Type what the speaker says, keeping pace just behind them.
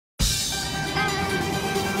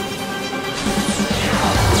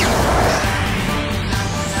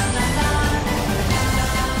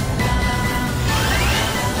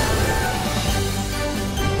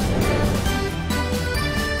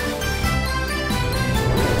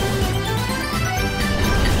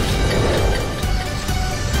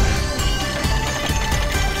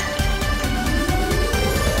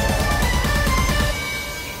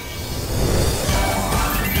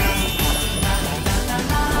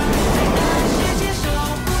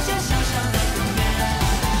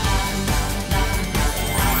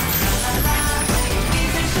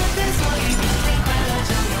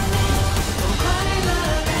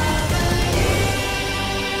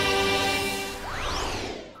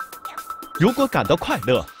如果感到快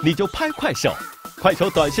乐，你就拍快手，快手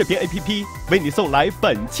短视频 APP 为你送来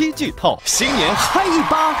本期剧透。新年嗨一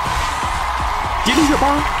把！迪丽热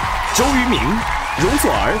巴、周渝民、容祖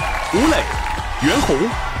儿、吴磊、袁弘、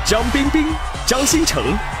张彬彬、张新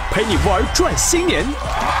成陪你玩转新年。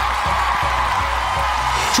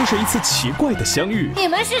这是一次奇怪的相遇。你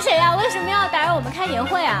们是谁呀？为什么要打扰我们开年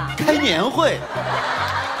会啊？开年会？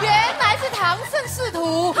原来是唐僧师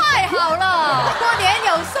徒，太好了！过年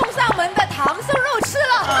有送上门的唐僧肉吃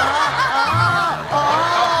了。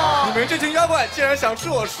你们这群妖怪竟然想吃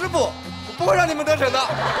我师傅，我不会让你们得逞的！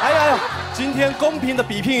哎呀，今天公平的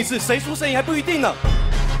比拼一次，谁输谁赢还不一定呢。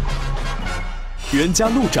冤家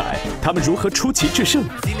路窄，他们如何出奇制胜？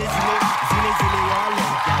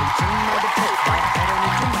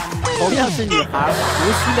同样是女孩，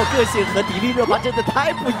吴昕的个性和迪丽热巴真的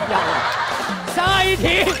太不一样了。下一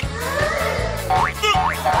题，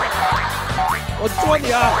我捉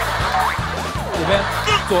你啊！左边，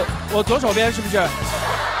我左手边是不是？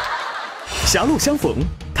狭路相逢，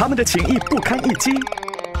他们的情谊不堪一击。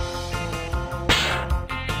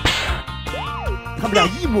他们俩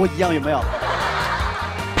一模一样，有没有？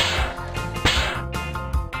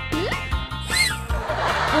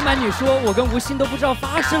不瞒你说，我跟吴昕都不知道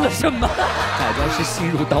发生了什么，大家是心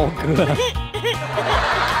如刀割。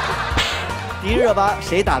迪丽热巴，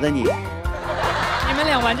谁打的你？你们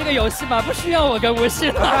俩玩这个游戏吧，不需要我跟吴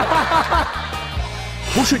昕了。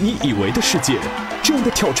不是你以为的世界，这样的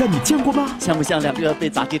挑战你见过吗？像不像两个被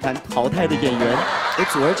杂技团淘汰的演员？哎，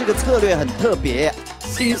祖儿这个策略很特别。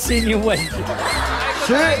星星，你稳住。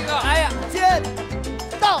10、哎呀，见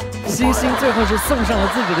到。星星最后是送上了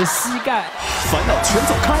自己的膝盖。烦恼全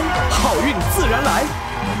走开，好运自然来。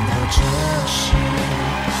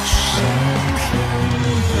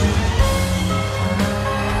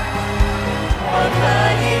我可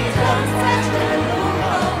以躺在这路口，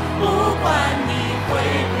不管你会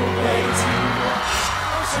不会经过，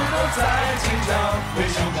是否在紧张，微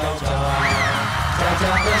笑高照，家家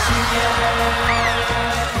的新年，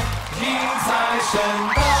迎财神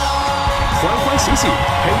到，欢欢喜喜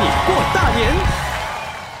陪你过大年。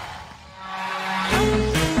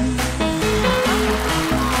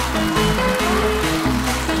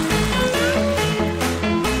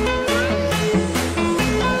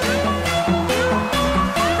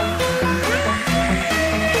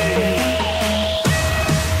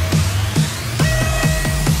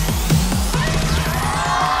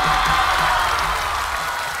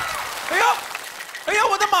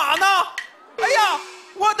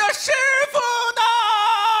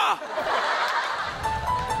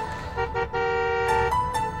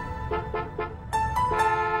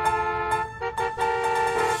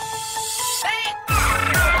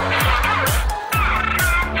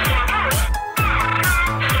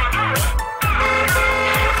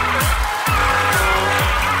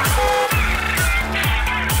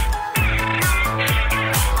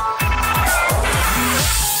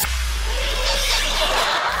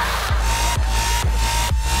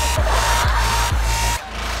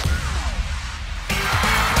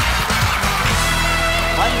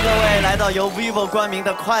来到由 vivo 冠名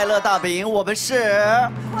的快乐大本营，我们是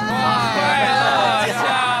快乐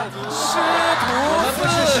家师徒，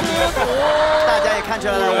大家也看出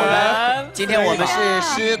来了，今天我们是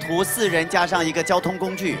师徒4人加上一个交通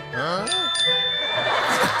工具。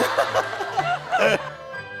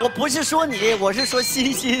我不是说你，我是说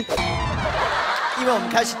欣欣。因为我们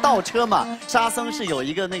开始倒车嘛，沙僧是有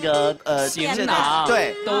一个那个行囊，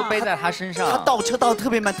对，都背在他身上。他倒车倒得特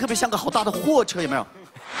别慢，特别像个好大的货车，有没有？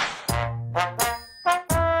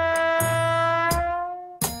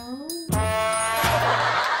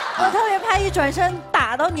我特别怕一转身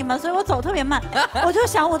打到你们，所以我走特别慢。我就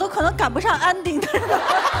想，我都可能赶不上安定的。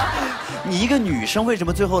你一个女生为什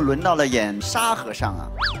么最后轮到了演沙和尚啊？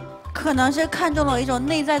可能是看中了一种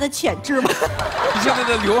内在的潜质吧。你现在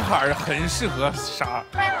的刘海很适合沙。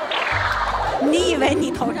你以为你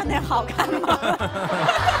头上那好看吗？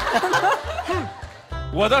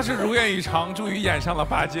我倒是如愿以偿，终于演上了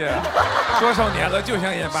八戒。多少年了，就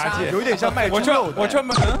想演八戒，有点像卖猪肉的。我专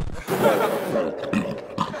门。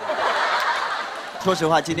说实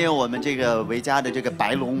话，今天我们这个维嘉的这个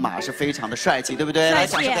白龙马是非常的帅气，对不对？来，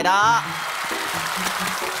掌声给他。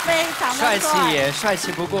非常帅气也帅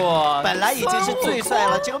气不过，本来已经是最帅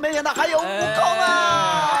了，结果没想到还有悟空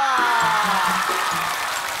啊！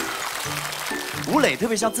吴磊特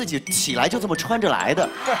别像自己起来就这么穿着来的，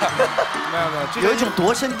没有，有一种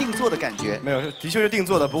度身定做的感觉。没有，的确是定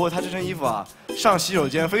做的，不过他这身衣服啊，上洗手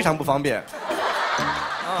间非常不方便。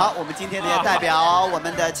好，我们今天也代表我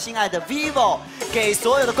们的亲爱的 vivo， 给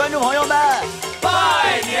所有的观众朋友们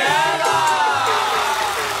拜年啦！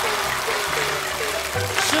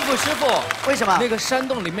师傅，为什么？那个山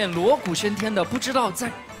洞里面锣鼓喧天的，不知道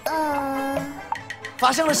在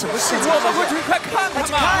发生了什么事情？我们过去快看看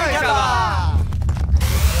吧，看一下吧。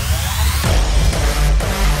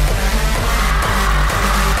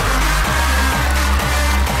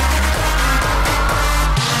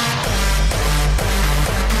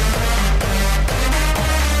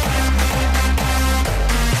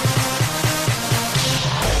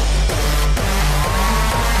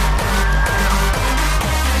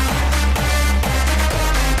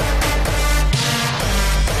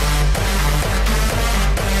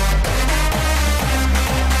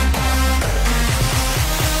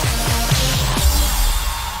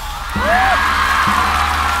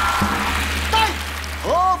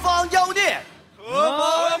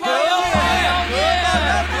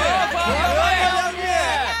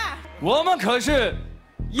我们可是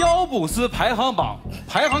腰补司排行榜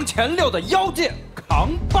排行前6的妖界扛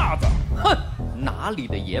把子，哼，哪里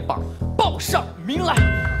的野榜，报上名来！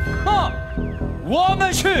啊，我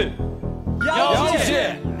们是妖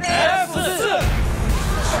界 F4。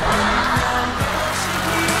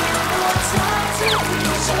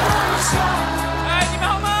哎，你们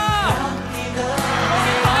好吗？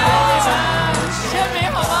签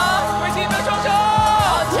名好吗？挥起你们的双手，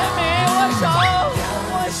签名握手，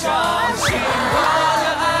我相信我的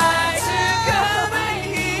爱是更美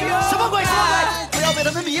丽。什么鬼？什么鬼？不要被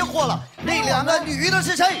他们迷惑了。那2个女的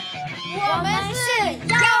是谁？我们是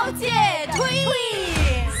妖界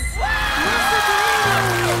Twins。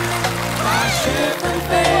握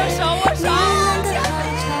手，握手。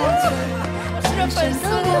我是个粉丝。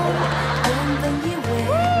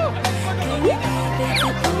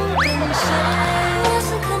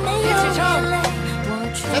一起唱。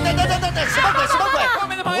等，什么鬼？什么鬼？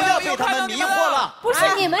不要被他们迷惑了。不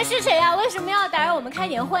是你们是谁啊？为什么要打扰我们开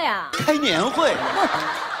年会啊？开年会。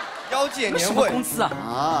妖界年什么会公司啊？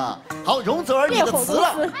啊，好，容祖儿你的词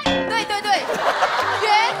了。对，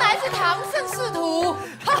原来是唐僧师徒，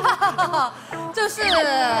就是原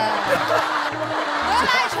来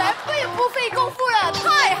全不费功夫了，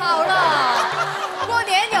太好了！过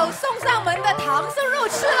年有送上门的唐僧肉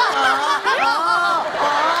吃了。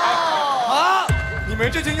啊！你们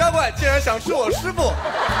这群妖怪竟然想吃我师傅，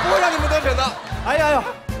不会让你们得逞的。哎呀，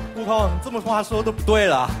悟空，你这么话说都不对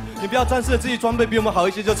了，你不要仗势自己装备比我们好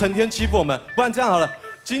一些就成天欺负我们，不然这样好了，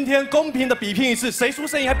今天公平的比拼一次，谁输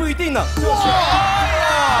谁赢还不一定呢。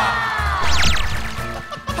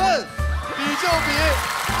哼，比就比。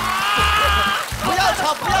不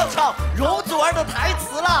要吵，容祖儿的台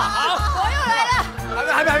词了。好，我又来了。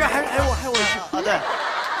还我一句。啊，对。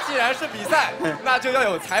既然是比赛，那就要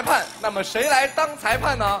有裁判。那么谁来当裁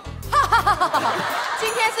判呢？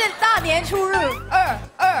今天是大年初日，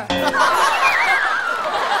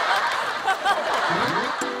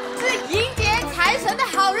是迎接财神的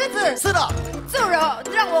好日子。是的，就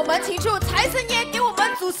让我们请出财神爷给我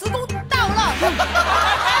们主持公道了。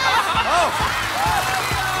好。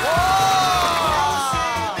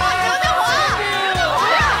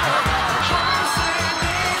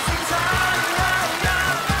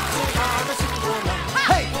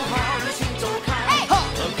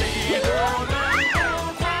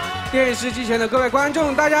电视机前的各位观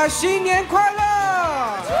众，大家新年快乐！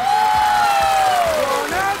我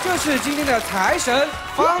呢就是今天的财神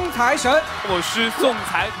方财神，我是送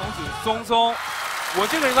财童子松松。我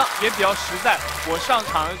这个人呢也比较实在，我上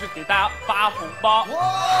场呢就给大家发红包。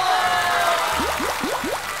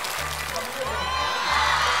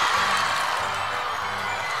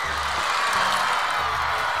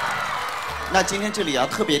那今天这里要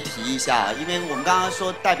特别提一下，因为我们刚刚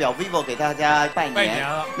说代表 vivo 给大家拜年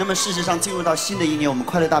了。那么事实上进入到新的一年，我们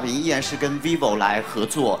快乐大本营依然是跟 vivo 来合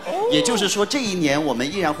作，也就是说这一年我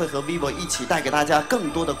们依然会和 vivo 一起带给大家更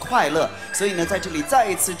多的快乐。所以呢，在这里再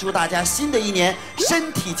一次祝大家新的一年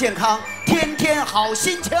身体健康，天天好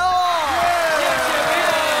心情。好，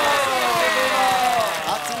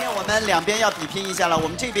今天我们两边要比拼一下了。我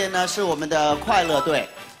们这边呢是我们的快乐队，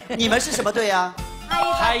你们是什么队呀？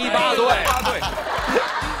嗨188队。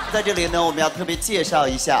在这里呢，我们要特别介绍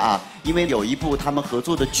一下啊，因为有一部他们合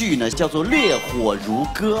作的剧呢，叫做《烈火如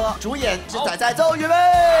歌》，主演是仔仔周渝民。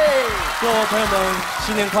各位朋友们，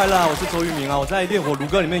新年快乐！我是周渝民啊，我在《烈火如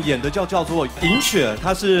歌》里面演的叫做银雪，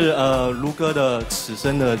她是如歌的此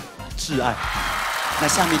生的挚爱。那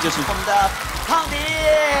下面就是我们的胖迪。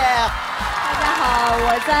大家好，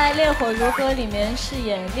我在《烈火如歌》里面饰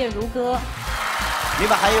演烈如歌。另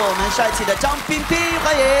外还有我们帅气的张彬彬，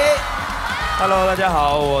欢迎。Hello， 大家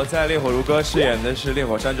好，我在《烈火如歌》饰演的是烈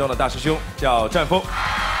火山庄的大师兄，叫战锋。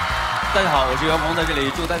大家好，我是袁弘，在这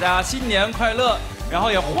里祝大家新年快乐，然后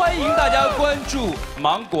也欢迎大家关注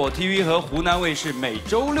芒果 TV 和湖南卫视每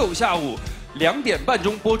周六下午2点半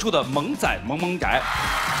钟播出的《萌仔萌萌宅》。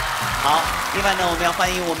好，另外呢，我们要欢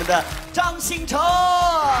迎我们的张新成。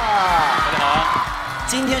大家好。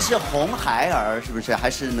今天是红孩儿，是不是？还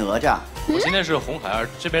是哪吒？我今天是红孩儿，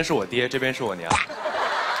这边是我爹，这边是我娘。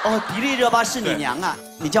哦，迪丽热巴是你娘啊？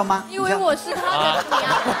你叫妈？因为我是他的娘。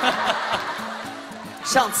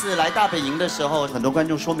上次来大本营的时候，很多观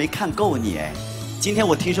众说没看够你哎。今天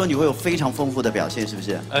我听说你会有非常丰富的表现，是不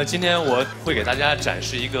是？今天我会给大家展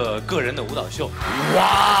示一个个人的舞蹈秀。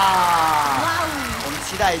哇！我们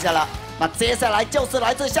期待一下了。那接下来就是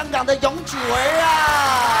来自香港的容祖儿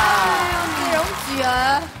啊！容祖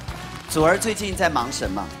儿。祖儿最近在忙什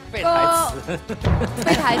么？背台词。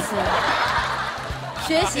背台词。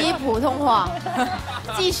学习普通话，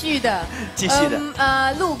继续的。继续的。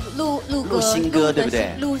录新歌，对不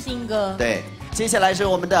对？录新歌。对。接下来是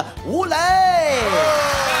我们的吴磊，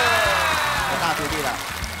大徒弟了。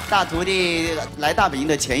大徒弟来大本营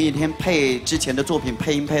的前一天配之前的作品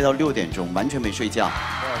配音配到6点钟，完全没睡觉。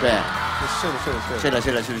对，睡了，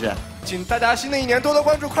是不是？请大家新的一年多多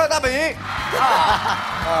关注快乐大本营。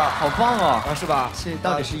好棒哦！是吧？是，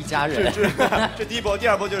到底是一家人。这第一波，第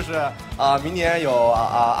二波就是明年有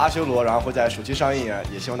阿修罗，然后会在暑期上映，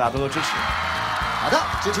也希望大家多多支持。好的，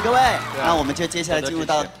支持各位。那我们就接下来进入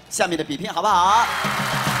到下面的比拼，好不好？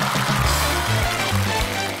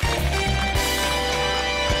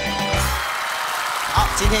好，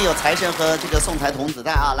今天有财神和这个送财童子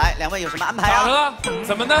在啊，来，2位有什么安排啊？咋的了？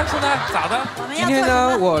怎么的？现在咋的？今天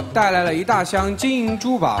呢，我带来了一大箱金银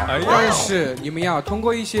珠宝，但是你们要通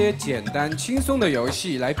过一些简单轻松的游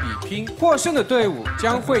戏来比拼，获胜的队伍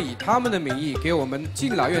将会以他们的名义给我们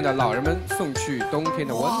敬老院的老人们送去冬天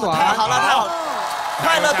的温暖。太好了，太好了！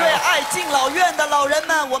快乐队爱敬老院的老人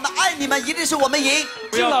们，我们爱你们，一定是我们赢。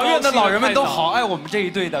敬老院的老人们都好爱我们这一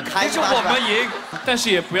队的，还是我们赢，但是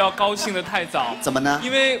也不要高兴得太早。怎么呢？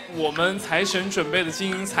因为我们财神准备的金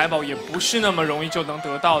银财宝也不是那么容易就能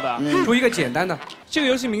得到的。出一个简单的，这个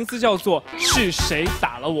游戏名字叫做“是谁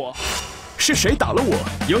打了我”。是谁打了我？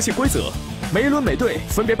游戏规则：每一轮每队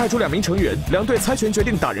分别派出2名成员，2队猜拳决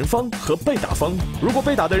定打人方和被打方。如果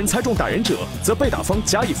被打的人猜中打人者，则被打方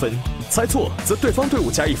加1分；猜错，则对方队伍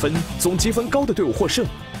加1分。总积分高的队伍获胜。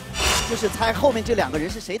就是猜后面这2个人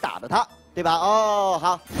是谁打的他，对吧？哦，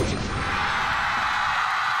好。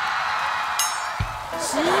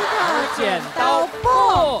10个剪刀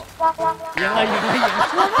布，赢了！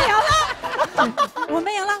我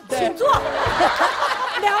们赢了，请坐。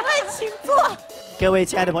2位请坐。各位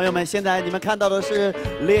亲爱的朋友们，现在你们看到的是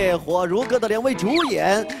烈火如歌的2位主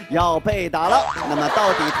演要被打了，那么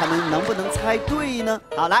到底他们能不能猜对呢？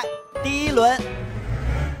好，来，第1轮。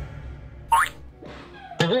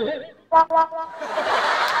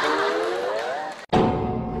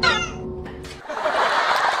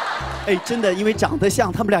哎，真的，因为长得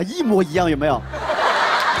像，他们俩一模一样，有没有？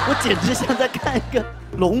我简直像在看一个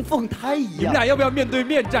龙凤胎一样。你们俩要不要面对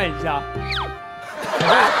面站一下？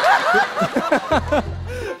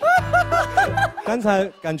刚才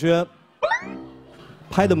感觉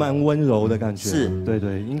拍的蛮温柔的感觉，是，对，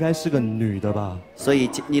应该是个女的吧？所以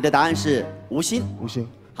你的答案是吴昕。吴昕，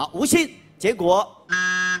好，吴昕，结果是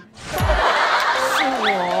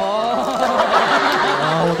我。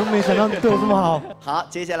啊，我都没想到你对我这么好。好，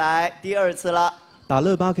接下来第2次了。打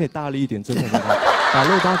乐巴可以大力一点，真的吗？打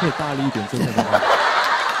乐巴可以大力一点，真的吗？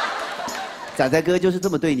仔仔哥就是这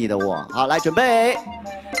么对你的我。好，来准备。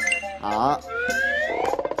好。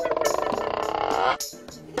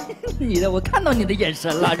我看到你的眼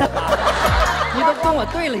神了，你都帮我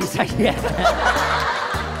对了一下眼。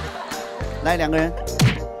来2个人。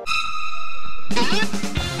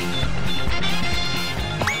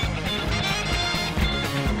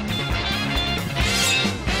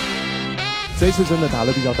这一次真的打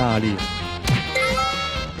得比较大力，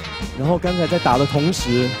然后刚才在打的同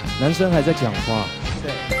时，男生还在讲话，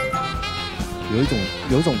对，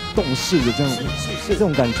有一种动势的这样，是这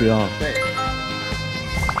种感觉啊。对，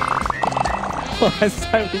我还是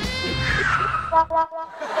在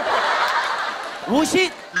吴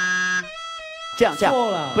昕，这样，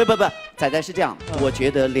错了，不，仔仔是这样，我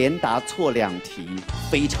觉得连答错2题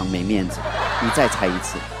非常没面子，你再猜1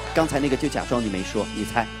次。刚才那个就假装你没说，你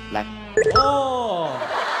猜，来。哦，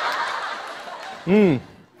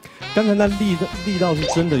刚才那力道是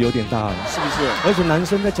真的有点大了，是不是？而且男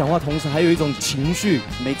生在讲话同时还有一种情绪，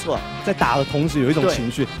没错，在打的同时有一种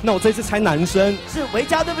情绪。那我这次猜男生是维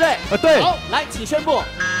嘉，对不对？对。好，来，请宣布。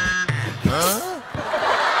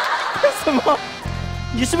为什么？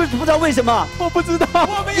你是不是不知道为什么？我不知道，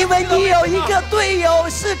因为你有一个队友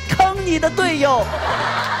是坑你的队友，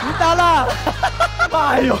你打了。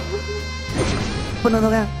哎呦，不能偷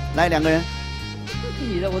看，来2个人。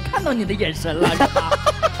你的，我看到你的眼神了，是吧？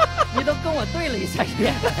你都跟我对了一下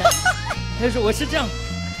眼。他说我是这样。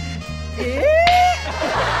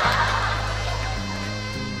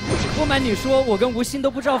不瞒你说，我跟吴昕都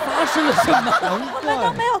不知道发生了什么。我们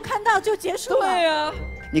都没有看到就结束了。对呀。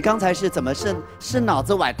你刚才是怎么是脑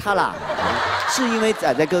子崴塌了？是因为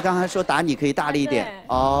仔仔哥刚才说打你可以大力一点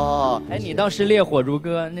哦。哎，你倒是烈火如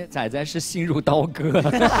歌，那仔仔是心如刀割。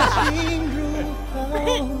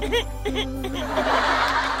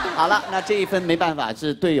好了，那这一分没办法，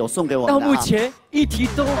是队友送给我们的。到目前一题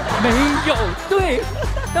都没有对，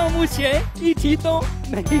到目前一题都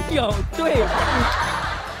没有对。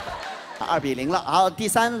2比0了，好，第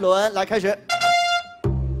3轮来开始。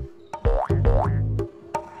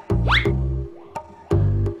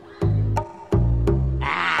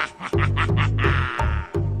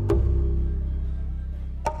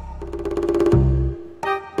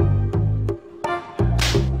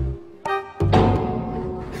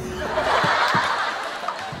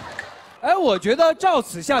哎，我觉得照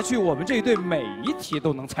此下去，我们这一队每一题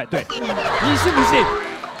都能猜对，你信不信？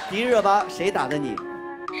迪丽热巴，谁打的你？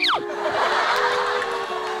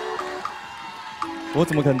我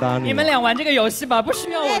怎么可能打你？你们俩玩这个游戏吧，不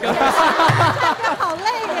需要我跟。好累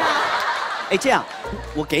呀！哎，这样，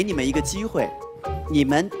我给你们一个机会，你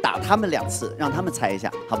们打他们2次，让他们猜一下，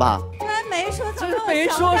好不好？还没说，这没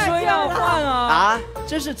说要换啊！啊，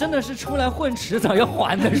这是真的是出来混，迟早要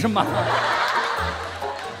还的是吗？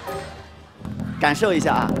感受一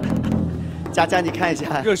下啊，佳佳，你看一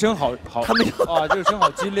下，热身好，他们啊，热身好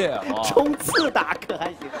激烈啊！冲刺打可还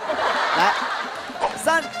行。来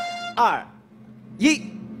，3、2、1，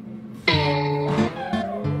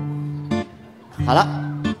好了。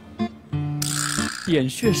点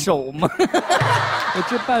穴手吗？我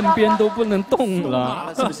这半边都不能动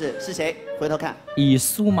了，是不是？是谁？回头看。以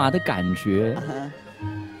酥麻的感觉。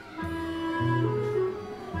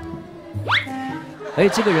哎，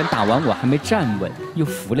这个人打完我还没站稳，又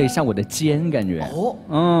扶了一下我的肩，感觉。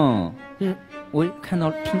哦。就是我看到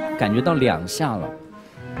感觉到2下了。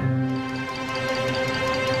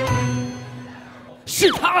是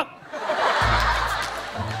他。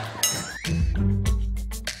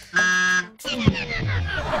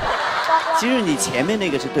其实你前面那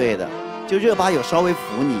个是对的，就热巴有稍微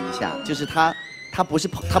扶你一下，就是他不是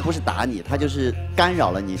打你，他就是干扰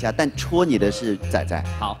了你一下，但戳你的是仔仔。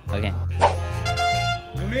好 ，OK。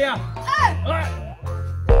努力啊！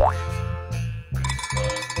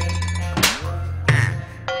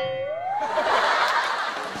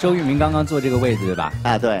周渝民刚刚坐这个位置对吧？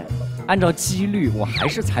啊，对。按照几率，我还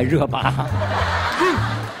是猜热巴。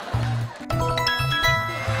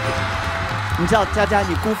你知道，佳佳，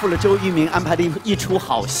你辜负了周渝民安排的一出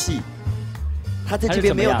好戏。他在这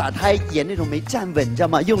边没有打，他还演那种没站稳，你知道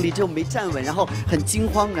吗？用力之后没站稳，然后很惊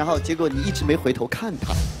慌，然后结果你一直没回头看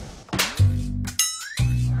他。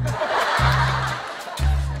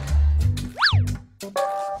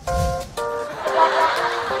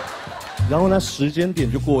然后呢，时间点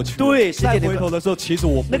就过去了。对，时间点再回头的时候，其实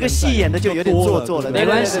我那个戏演的就有点做作了。没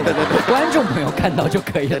关系，对，观众朋友看到就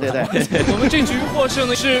可以了。对。我们这局获胜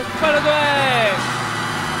的是快乐队。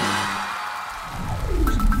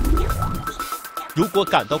如果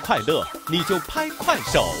感到快乐，你就拍快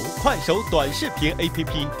手，快手短视频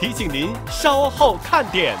APP 提醒您稍后看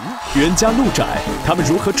点。袁家路窄，他们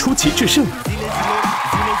如何出奇制胜？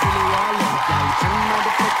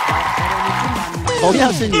同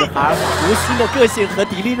样是女孩，吴昕的个性和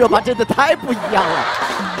迪丽热巴真的太不一样了。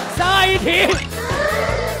下一题，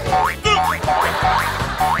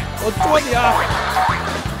我捉你啊！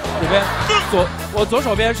这边我左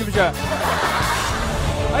手边是不是？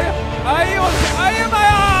哎呀，哎呦，哎呀妈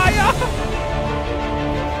呀，哎呀！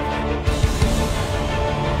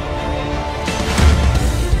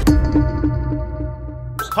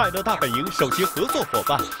快乐大本营首席合作伙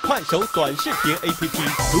伴快手短视频 APP，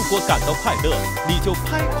 如果感到快乐，你就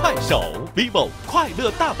拍快手。vivo 快乐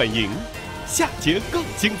大本营，下节更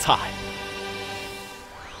精彩。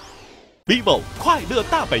vivo 快乐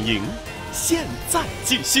大本营，现在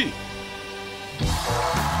继续。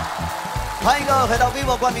欢迎各位回到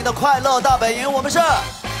vivo 冠名的快乐大本营，我们是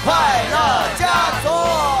快乐家族。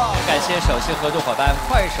感谢首席合作伙伴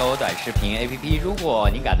快手短视频 APP， 如果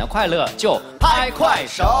您感到快乐，就拍快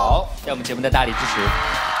手，对我们节目的大力支持。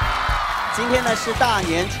今天呢是大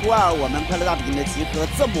年初2，我们快乐大本营的集合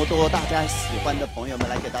这么多大家喜欢的朋友们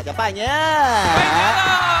来给大家拜年。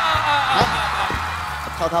好，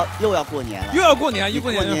涛涛又要过年了，又要过年，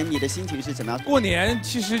过年你的心情是怎么样？过年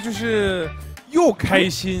其实就是又开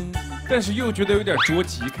心但是又觉得有点着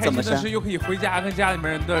急。开心的是又可以回家跟家里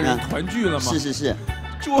面的人团聚了嘛。是。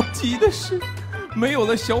着急的是，没有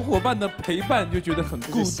了小伙伴的陪伴，就觉得很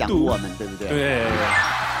孤独。想我们，对不对？对。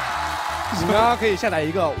你们可以下载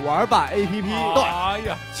一个玩吧 APP， 对，哎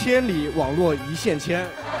呀，千里网络一线牵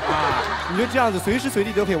啊！你就这样子随时随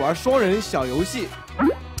地都可以玩双人小游戏。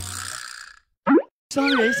双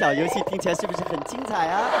人小游戏听起来是不是很精彩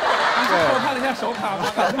啊？你是偷看了一下手卡吗？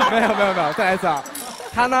没有，再来一次啊！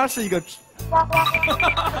它呢是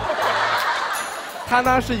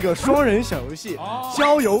一个双人小游戏，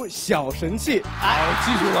交友小神器。我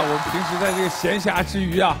记住了，我们平时在这个闲暇之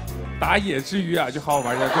余啊。打野之余啊，就好好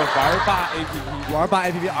玩一下，叫玩吧 APP， 玩吧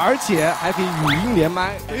APP， 而且还可以语音连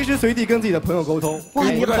麦，随时随地跟自己的朋友沟通。哇，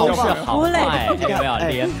你好棒！吴磊，有没有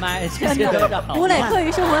连麦？真的，吴磊课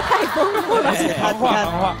余生活太丰富了。而且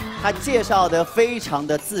他介绍的非常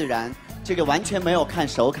的自然，这个完全没有看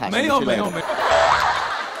手卡。没有。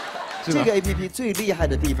这个 APP 最厉害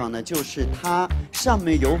的地方呢，就是它上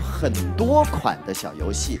面有很多款的小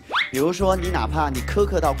游戏。比如说，你哪怕你苛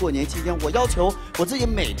刻到过年期间，我要求我自己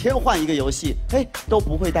每天换一个游戏，都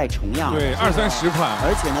不会带重样。对，20-30款。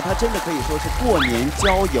而且呢，它真的可以说是过年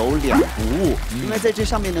交友2不误。因为在这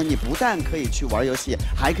上面呢，你不但可以去玩游戏，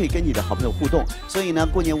还可以跟你的好朋友互动。所以呢，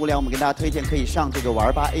过年无聊，我们跟大家推荐可以上这个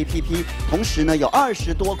玩吧 APP。同时呢，有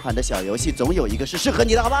20多款的小游戏，总有一个是适合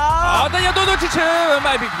你的，好不好？好，大家多多支持玩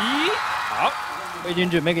吧 APP。好，我已经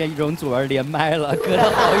准备给容祖儿连麦了，隔得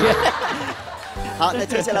好远。好，那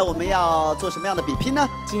接下来我们要做什么样的比拼呢？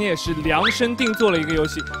今天也是量身定做了一个游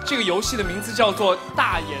戏，这个游戏的名字叫做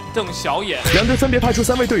大眼瞪小眼。2队分别派出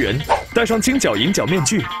3位队员，戴上金角银角面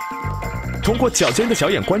具，通过脚尖的小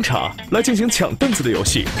眼观察来进行抢凳子的游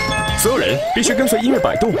戏。所有人必须跟随音乐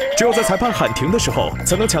摆动，只有在裁判喊停的时候，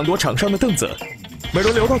才能抢夺场上的凳子。每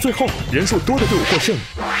轮留到最后，人数多的队伍获胜。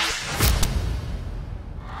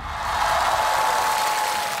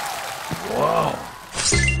哇！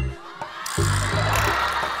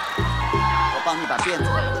我帮你把辫子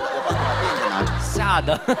拿着，吓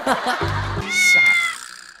的，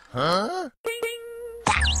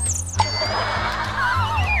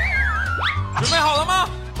准备好了吗？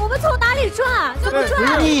我们从哪里转？怎么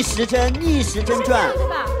转？逆时针转。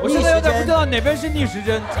我现在有点不知道哪边是逆时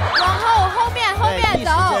针。往后面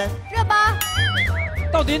走，热巴。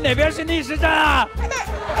到底哪边是逆时针啊？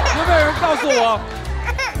有没有人告诉我？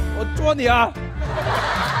我捉你啊！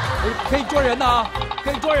可以捉人的啊！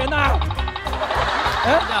可以捉人的。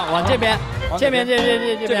哎，这样往这边，这边，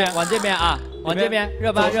往这边啊，往这边，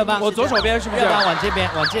热巴。我左手边是不是？热巴往这边，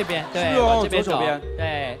对，往这边走。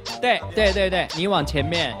对，你往前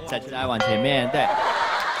面，再出来往前面，对。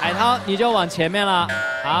海涛，你就往前面了。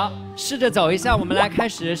好，试着走一下，我们来开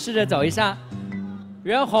始，试着走一下。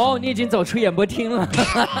袁弘，你已经走出演播厅了。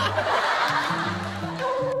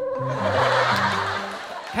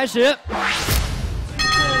开始。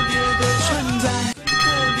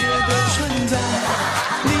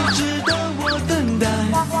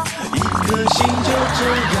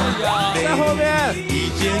在后面，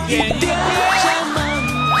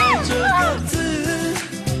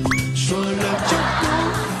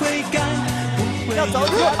要走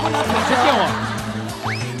起来，不能直线我，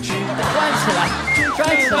转起来。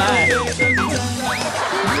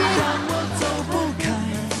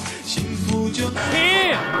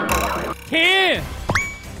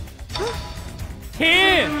停！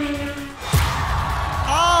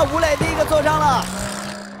啊，吴磊第一个坐上了。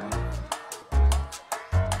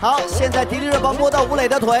好，现在迪丽热巴摸到吴磊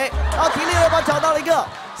的腿，然后迪丽热巴找到了一个，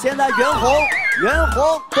现在袁弘，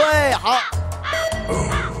对，好。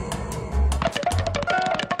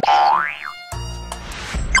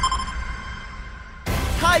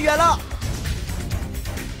太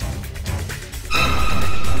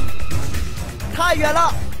远了，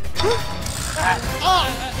啊！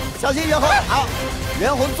小心袁弘，好，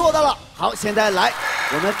袁弘做到了。好，现在来，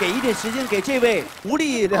我们给一点时间给这位无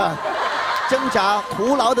力的挣扎、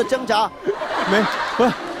徒劳的挣扎。不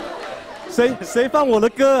是，谁放我的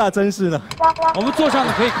歌啊？真是的。我们坐上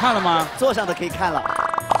的可以看了吗？坐上的可以看了。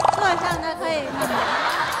坐上的可以看了。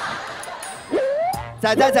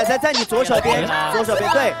在你左手边，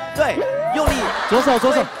对，用力，左手，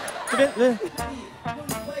这边，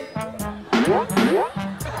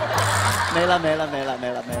没了。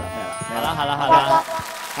好了，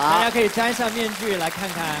大家可以摘下面具来看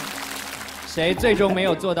看，谁最终没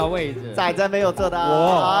有坐到位置。仔没有坐到，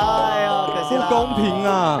哎呦，可惜了，不公平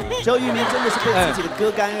啊！周渝民真的是被自己的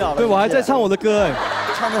歌干扰了。对，我还在唱我的歌哎，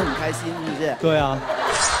唱得很开心，是不是？对啊。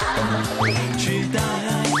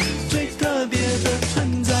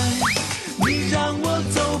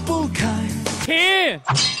停！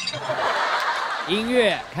音乐。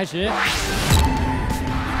乐开始。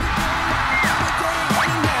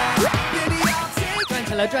转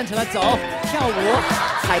起来，转起来，走，跳舞。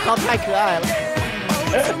海涛太可爱了。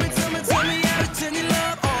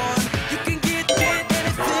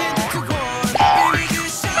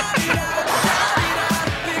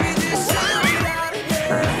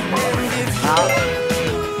好，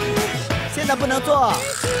现在不能坐，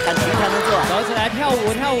看停才能坐。走起来，跳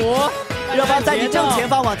舞，跳舞。热巴在你正前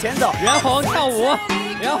方往前走。袁弘跳舞，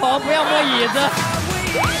袁弘不要摸椅子。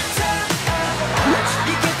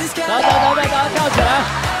走，跳起来。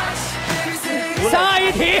3、2、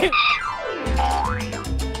1，停。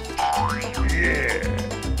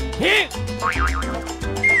停。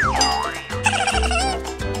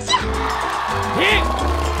停。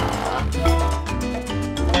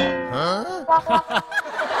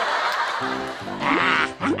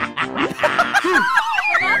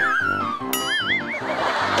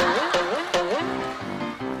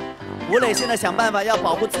吴磊现在想办法要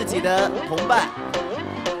保护自己的同伴。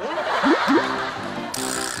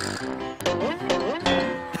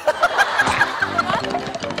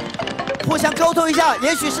互相沟通一下，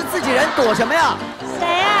也许是自己人，躲什么呀？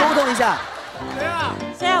谁呀？沟通一下。谁呀？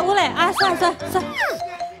谁呀？吴磊啊，算，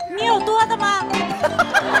你有多的吗？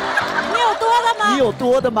你有多的吗？你有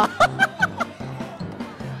多的吗？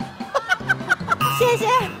谢谢，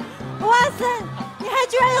哇塞，你还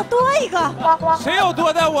居然有多一个！谁有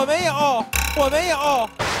多的？我没有，我没有。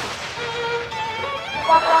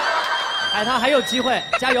海涛还有机会，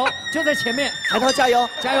加油，就在前面。海涛加油，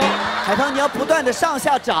加油！海涛，你要不断的上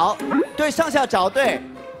下找，对，上下找，对，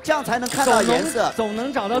这样才能看到颜色，总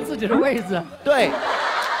能找到自己的位置。对。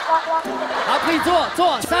好，可以坐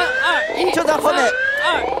，3、2、1，就在后面。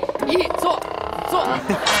3、2、1，坐。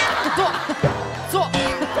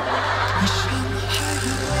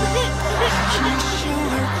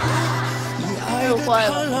哎呦，坏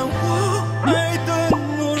了！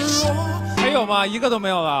还有吗？一个都没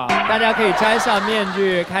有了。大家可以摘下面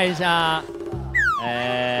具看一下。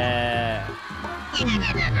哎，2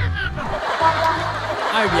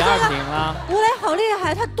比2平了。吴磊好厉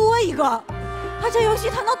害，他多一个，他这游戏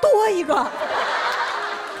他能多一个。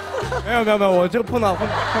没有，我就碰到。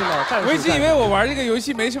我一直以为我玩这个游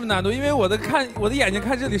戏没什么难度，因为我的眼睛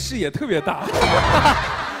看这里视野特别大。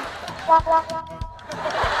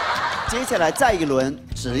接下来再一轮，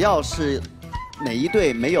只要是哪一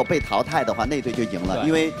队没有被淘汰的话，那队就赢了，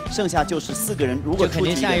因为剩下就是4个人，如果肯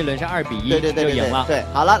定下一轮是2比1，对，就赢了。对，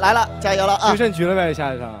好了，来了，加油了啊！决胜局了呗，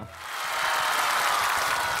下一场。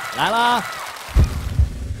来啦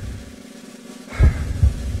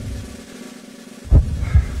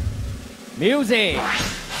！Music，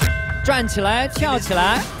 转起来，跳起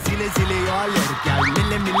来。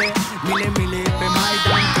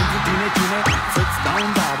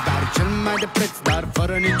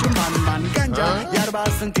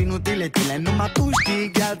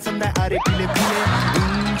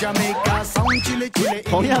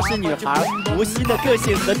同样是女孩，吴昕的个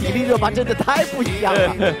性和迪丽热巴真的太不一样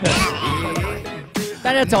了。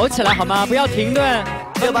大家走起来好吗？不要停顿，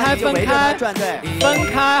分开，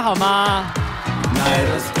分开好吗？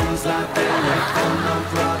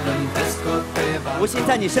吴昕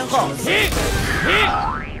在你身后。停！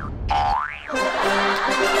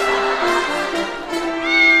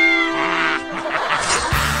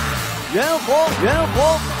袁弘，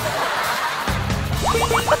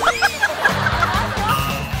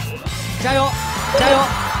加油！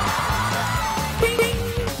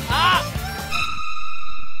啊！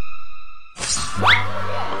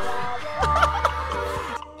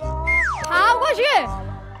好，过去，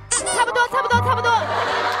差不多。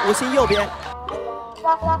吴昕右边，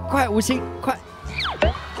快，吴昕，快！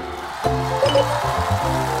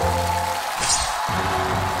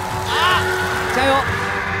啊！加油！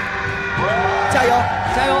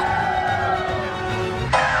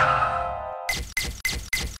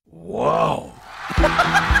哇哦！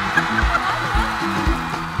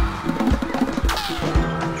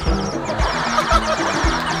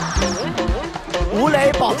吴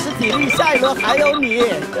磊保持体力，下一轮还有你。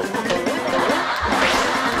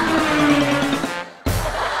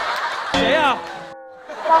谁呀？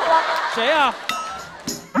谁呀？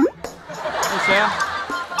你谁呀？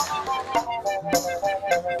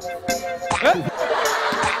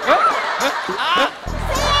啊！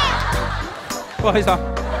不好意思啊。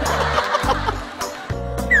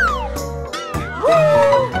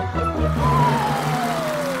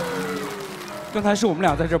刚才是我们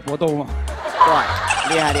俩在这搏斗吗？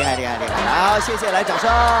对，厉害！好，谢谢，来掌声。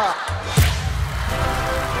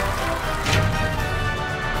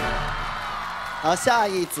好，下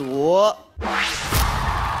一组。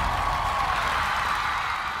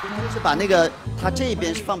是把那个他这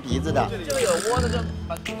边是放鼻子的，这个有窝的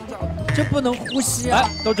这不能呼吸啊！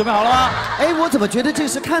都准备好了吗？哎，我怎么觉得这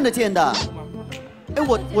是看得见的？哎，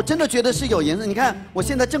我真的觉得是有颜色。你看，我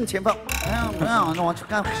现在正前方，那我去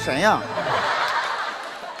看谁呀？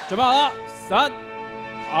准备好了，3、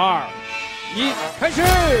2、1，开始！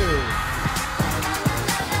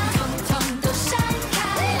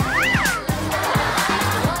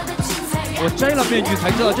我摘了面具才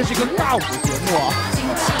知道这是一个大舞节目啊！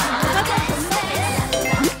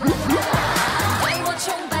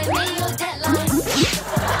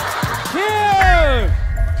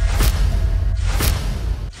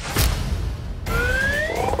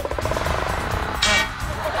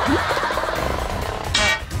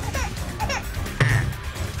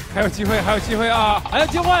还有机会，还有机会啊！还有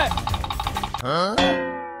机会！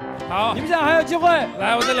好，你们现在还有机会！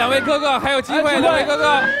来，我的2位哥哥还有机会，2位哥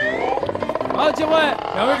哥，还有机会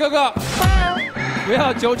，2位哥哥，不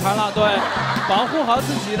要纠缠了，对，保护好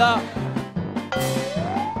自己的。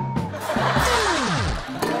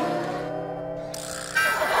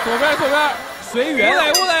左边，随缘。吴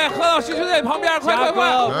磊，何老师就在旁边，快！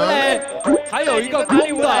吴磊，还有一个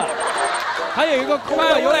空的。还有一个空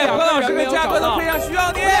的，有2个老师跟嘉哥都非常需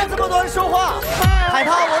要你。这么多人说话，海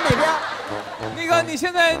涛往哪边？那个你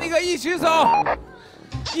现在那个一直走，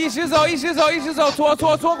左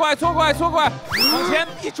拐，往前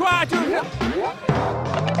一抓就是。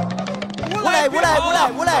吴磊，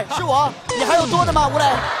是我，你还有多的吗？吴磊。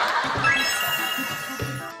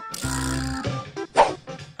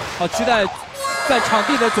好期待，在场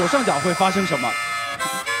地的左上角会发生什么？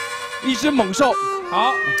一只猛兽，好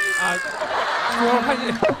啊。看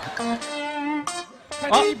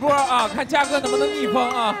这一波啊，看嘉哥能不能逆风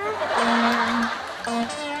啊！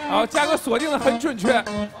好，嘉哥锁定的很准确。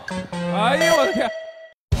哎呦我的天！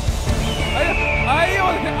哎呦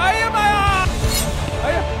我的天！哎呀妈呀！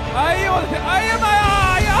哎呦我的天！哎呀妈呀！哎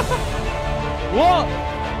呀！5、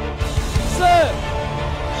4、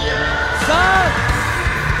3、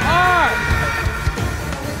2，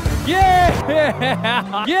耶！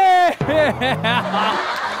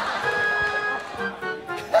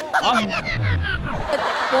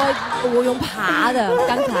我用爬的，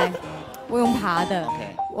刚才我用爬的。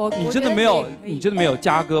你真的没有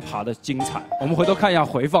嘉哥爬的精彩。我们回头看一下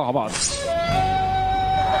回放好不好？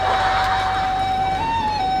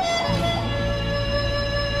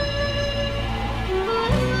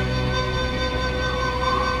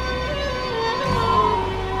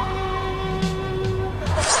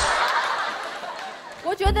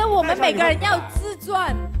我觉得我们每个人要自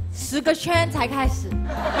转10个圈才开始。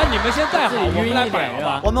那你们先带好，我们来摆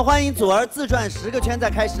吧。我们欢迎祖儿自转10个圈再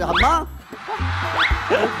开始，好吗？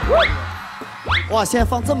哇，现在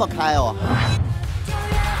放这么开哦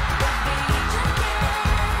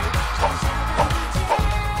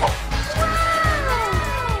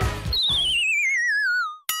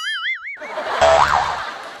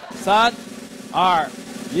！3、2、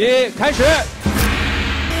1，开始！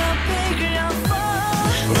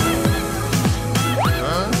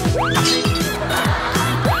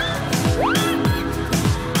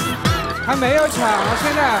还没有抢，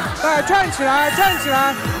现在大家转起来，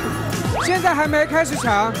现在还没开始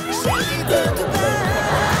抢。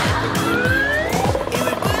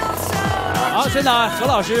好，现在何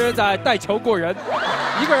老师在带球过人，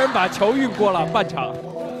一个人把球运过了半场，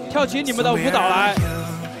跳起你们的舞蹈来。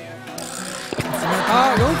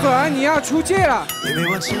好，容祖儿你要出界了。因为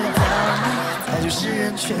我知道，爱就是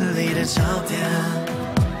人群里的焦点。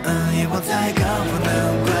野望太高，不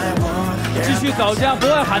能怪我。继续走，这样不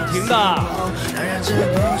会喊停的。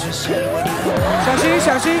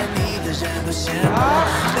小心！好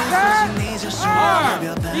，3、2、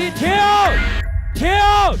1，停！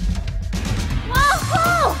哇吼！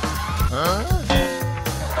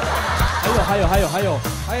还有，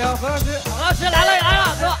何老师，来了，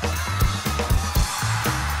哥。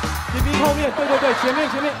冰冰后面，对，前面，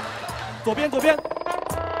左边。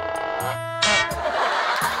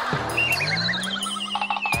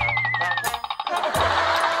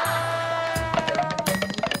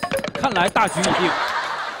看来大局已定。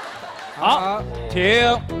好，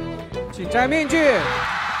停，请摘面具。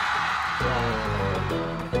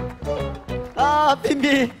啊，冰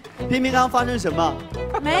冰刚刚发生什么？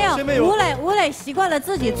没有，吴磊习惯了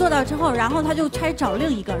自己做到之后，然后他就开始找另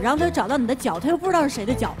一个，然后他就找到你的脚，他又不知道是谁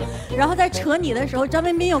的脚，然后在扯你的时候，张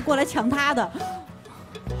彬彬又过来抢他的。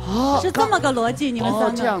是这么个逻辑，你们3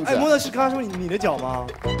个。这样子。哎，莫德是刚刚说你的脚吗？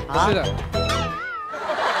是的。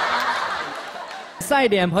赛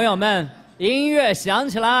点朋友们，音乐响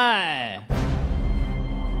起来。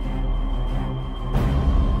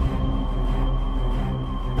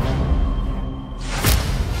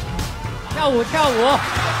跳舞跳舞。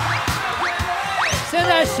现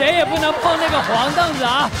在谁也不能碰那个黄凳子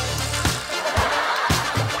啊！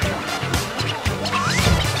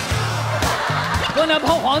不能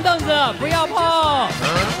碰黄凳子，不要碰，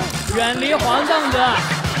远离黄凳子。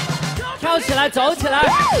跳起来，走起来。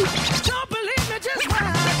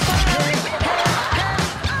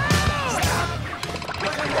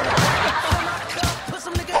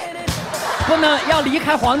不能，要离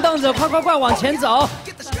开黄凳子，快快快往前走。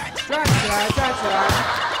转起来，转起来。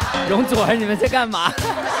容祖儿，你们在干嘛？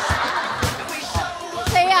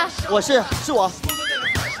谁呀？是我。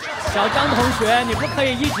小张同学，你不可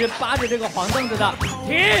以一直扒着这个黄凳子的，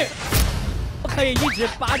停！不可以一直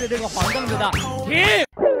扒着这个黄凳子的，停！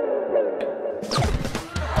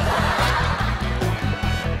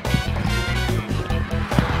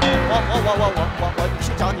我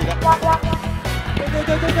去找你的。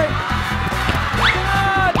对。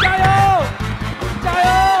啊！加油！加油！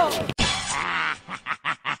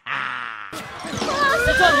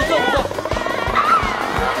你坐。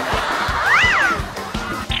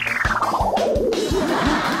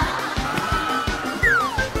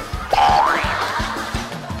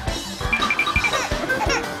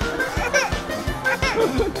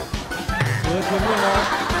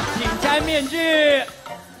请摘面具。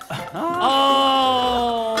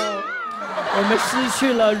哦，我们失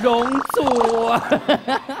去了容祖。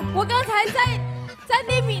我刚才在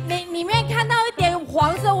那里面看到一点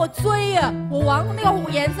黄色，我追啊，我往那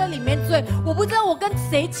个颜色里面追，我不知道我跟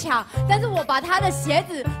谁抢，但是我把他的鞋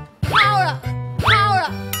子掏了。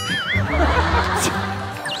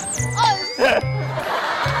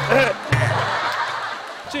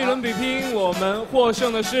这一轮比拼，我们获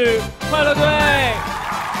胜的是快乐队。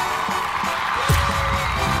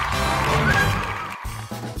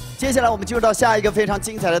接下来我们进入到下一个非常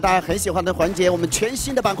精彩的、大家很喜欢的环节，我们全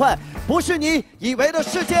新的板块，不是你以为的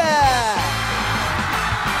世界。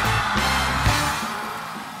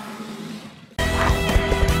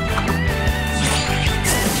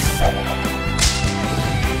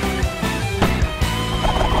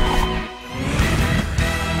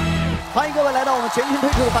欢迎各位来到我们全新推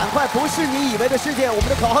出的板块，不是你以为的世界。我们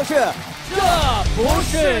的口号是：这不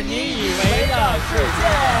是你以为的世界。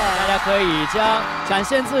大家可以将展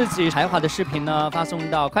现自己才华的视频呢发送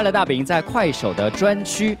到快乐大饼在快手的专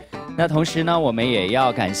区。那同时呢，我们也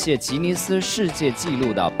要感谢吉尼斯世界纪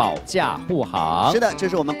录的保驾护航。是的，这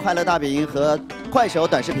是我们快乐大饼和快手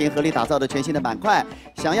短视频合力打造的全新的板块。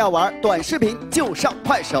想要玩短视频就上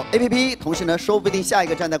快手 APP， 同时呢，说不定下一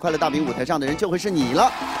个站在快乐大饼舞台上的人就会是你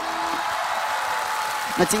了。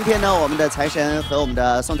那今天呢，我们的财神和我们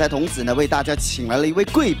的送财童子呢，为大家请来了一位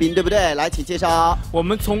贵宾，对不对？来，请介绍。我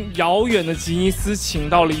们从遥远的吉尼斯请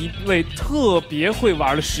到了一位特别会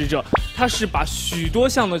玩的使者，他是把许多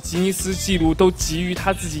项的吉尼斯纪录都集于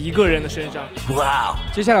他自己一个人的身上。哇！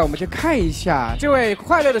接下来我们去看一下这位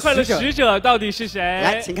快乐的使者到底是谁？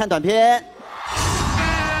来，请看短片。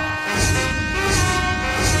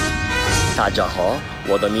大家好，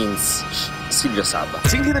我的名字是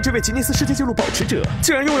今天的这位吉尼斯世界纪录保持者，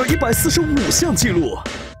竟然拥有145项纪录！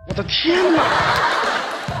我的天哪！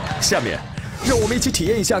下面，让我们一起体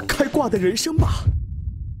验一下开挂的人生吧。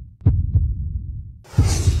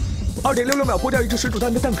2.66秒剥掉一只水煮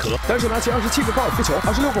蛋的蛋壳，单手拿起27个高尔夫球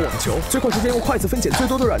，26个网球，最快时间用筷子分拣最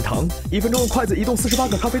多的软糖，1分钟用筷子移动48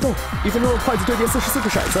个咖啡豆，1分钟用筷子对叠44个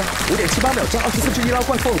骰子，5.78秒将24只易拉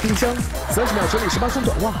罐放入冰箱，30秒整理18双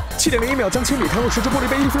短袜，7.01秒将铅笔弹入10只玻璃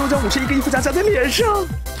杯，1分钟将51个衣服夹在脸上。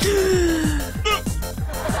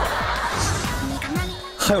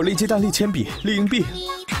还有立鸡蛋、立铅笔、立硬币、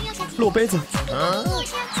落杯子、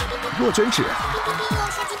落卷纸。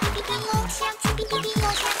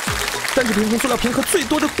单指瓶中塑料瓶和最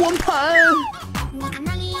多的光盘。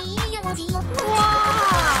哇，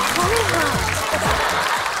好厉害！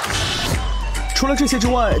除了这些之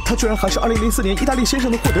外，他居然还是2004年意大利先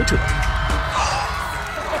生的获得者。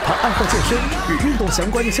他爱好健身，与运动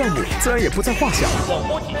相关的项目自然也不在话下。广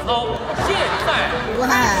播体操现在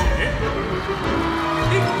开始。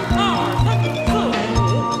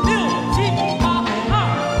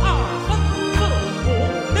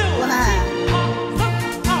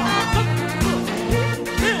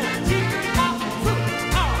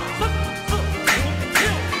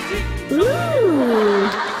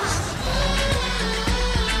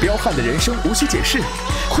彪悍的人生无需解释，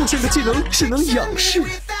酷炫的技能只能仰视。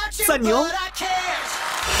赞你哦！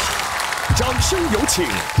掌声有请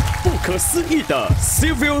不可思议的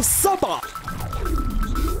Silvio Saba。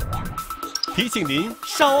提醒您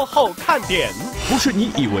稍后看点。不是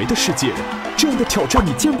你以为的世界，这样的挑战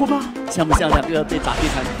你见过吗？像不像两个被打地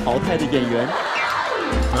毯淘汰的演员？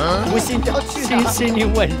不信要去信心你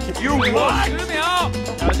稳10秒，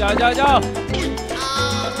加！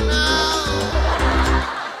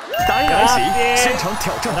答案来袭，现场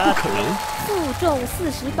挑战不可能。负重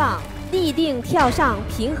40磅，立定跳上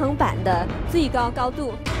平衡板的最高高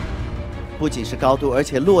度。不仅是高度，而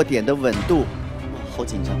且落点的稳度，好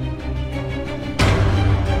紧张。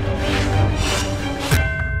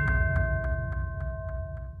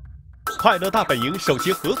快乐大本营首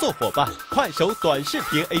席合作伙伴快手短视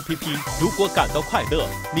频 APP， 如果感到快乐，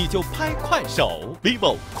你就拍快手。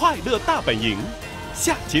vivo 快乐大本营，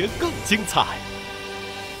下节更精彩。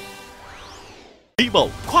vivo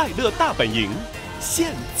快乐大本营，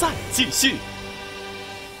现在继续。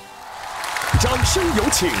掌声有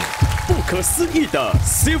请不可思议的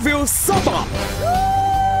Silvio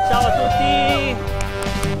Saba。Ciao a tutti.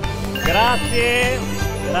 Grazie.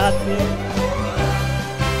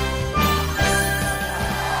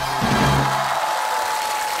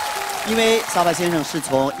 因为萨巴先生是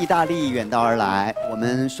从意大利远道而来，我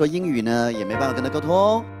们说英语呢也没办法跟他沟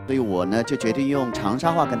通，所以我呢就决定用长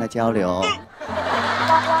沙话跟他交流。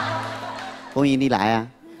欢迎你来啊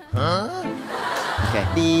！OK，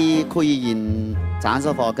 你可以用长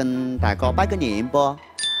沙话跟大家拜个年不？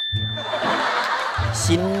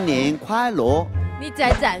新年快乐！你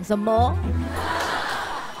在讲什么？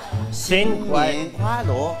新年快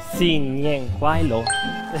乐！新年快乐！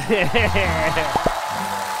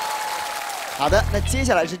好的，那接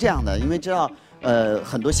下来是这样的，因为知道，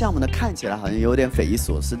很多项目呢看起来好像有点匪夷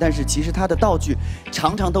所思，但是其实它的道具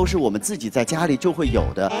常常都是我们自己在家里就会有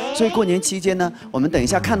的，所以过年期间呢，我们等一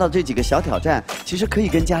下看到这几个小挑战，其实可以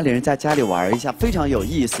跟家里人在家里玩一下，非常有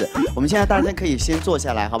意思。我们现在大家可以先坐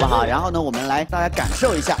下来，好不好？然后呢，我们来大家感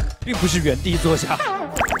受一下，并不是原地坐下。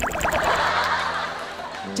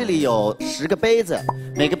这里有10个杯子，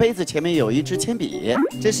每个杯子前面有一支铅笔，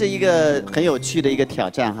这是一个很有趣的一个挑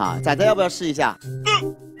战哈。仔仔要不要试一下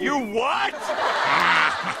？You what？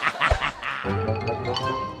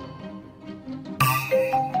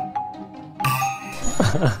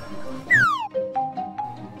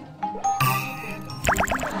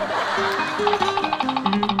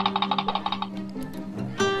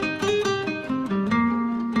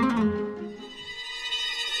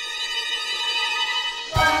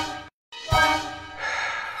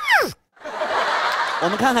 我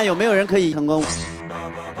们看看有没有人可以成功。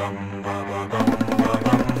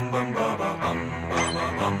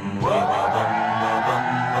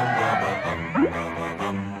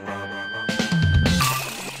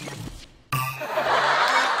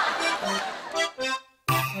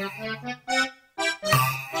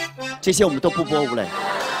这些我们都不播无嘞。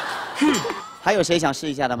还有谁想试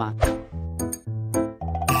一下的吗？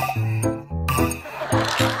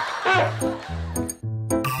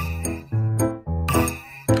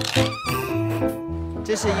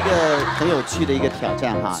这是一个很有趣的一个挑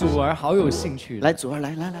战哈。祖儿好有兴趣。来，祖儿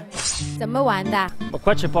来。怎么玩的？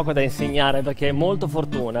 Qua c'è poco da insegnare perché è molto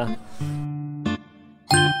fortuna。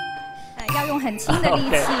要用很轻的力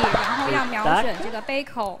气，然后要瞄准这个杯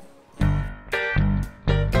口。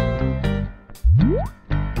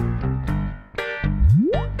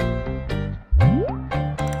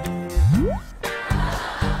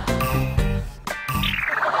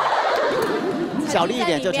小力一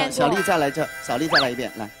点就成，小力再来这，小力再来一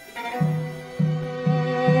遍，来。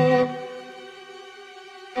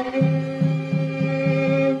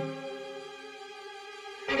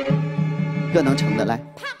各能成的来，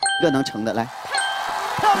各能成的来，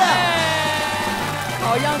漂亮，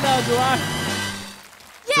好样的，祖儿。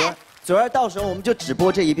祖儿，到时候我们就只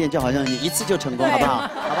播这一遍，就好像你一次就成功，好不好？好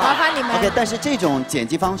不好？麻烦你们。 OK， 但是这种剪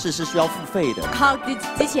辑方式是需要付费的。好，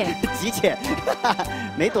几钱？几钱？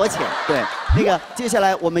没多钱。对，那个接下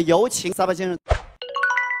来我们有请萨巴先生。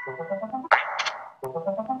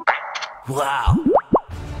哇哦！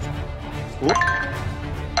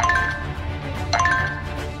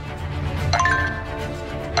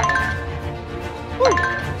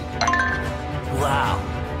哇！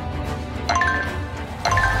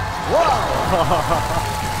哇！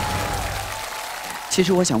其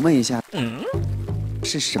实我想问一下，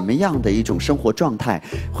是什么样的一种生活状态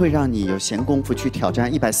会让你有闲工夫去挑战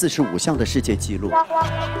145项的世界纪录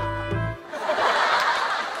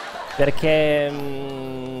 ？Perché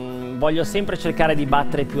voglio sempre cercare di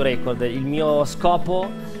battere più record. Il mio scopo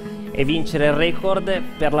è vincere il record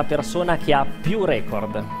per la persona che ha più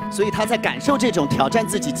record. 所以他在感受这种挑战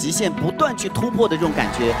自己极限、不断去突破的这种感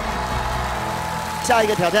觉。下一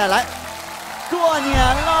个挑战来。 过年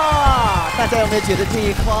了，大家有没有觉得这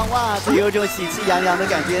一筐袜子有种喜气洋洋的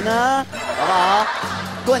感觉呢？好不好？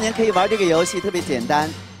过年可以玩这个游戏，特别简单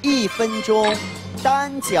，1分钟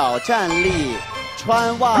单脚站立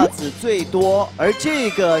穿袜子最多，而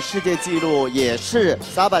这个世界纪录也是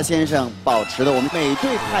萨巴先生保持的。我们每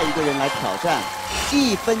队派一个人来挑战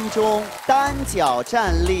，1分钟单脚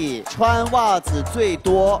站立，穿袜子最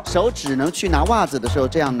多，手只能去拿袜子的时候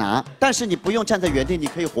这样拿，但是你不用站在原地，你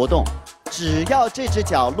可以活动，只要这只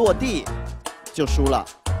脚落地就输了。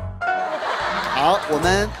好，我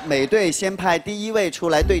们每队先派第1位出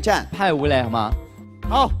来对战，派吴磊好吗？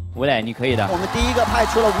好，吴磊你可以的。我们第一个派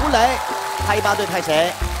出了吴磊，派1-8队派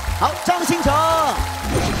谁？好，张新成。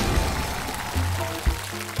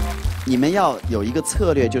你们要有一个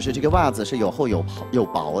策略，就是这个袜子是有厚有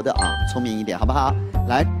薄的啊，聪明一点好不好？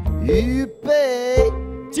来，预备，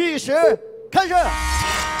计时，开始。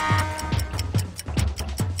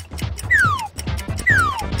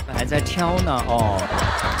还在挑呢哦。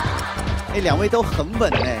哎，2位都很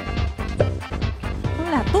稳哎。他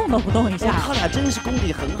们俩动都不动一下。他俩真是功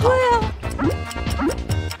底很好。对啊。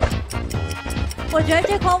我觉得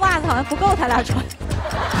这筐袜子好像不够他俩穿。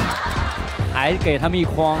还给他们一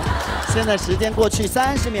筐。现在时间过去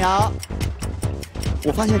30秒。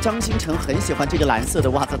我发现张新成很喜欢这个蓝色的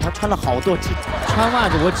袜子，他穿了好多只。穿袜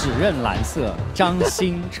子我只认蓝色，张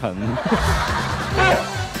新成。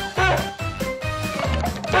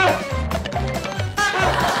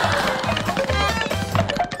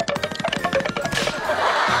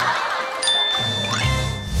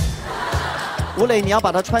吴磊，你要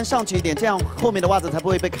把它穿上去一点，这样后面的袜子才不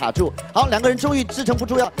会被卡住。好，2个人终于支撑不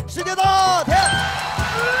住了，时间到，停。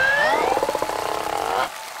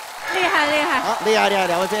厉害厉害！好，厉害厉害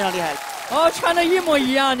，2位非常厉害。哦，穿的一模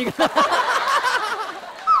一样，你看。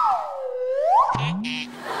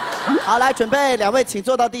好，来准备，2位请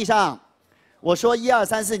坐到地上。我说1、2、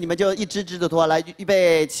3、4，你们就一只只的脱。来，预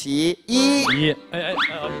备起，1。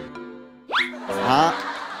好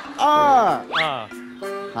，2。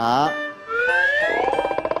好。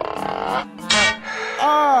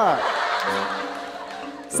2、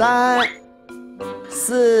3、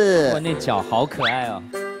4。哇，那脚好可爱哦。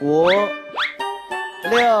5、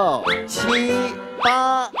6、7、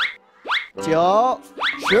8、9、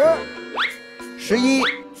10、11、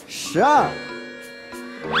12。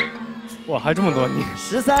哇，还这么多你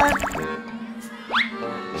！13、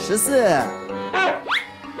14。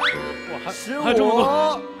还这么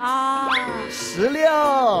多啊！16。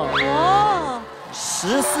哦。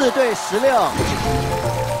14对16。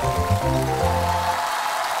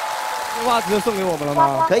这袜子就送给我们了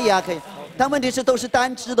吗？可以啊，可以。但问题是都是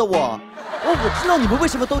单只的我知道你们为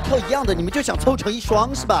什么都挑一样的，你们就想凑成一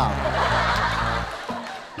双是吧？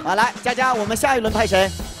啊，来，佳佳，我们下一轮派谁？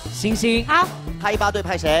星星。好。派1-8队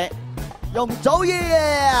派谁？用周烨，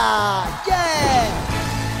耶！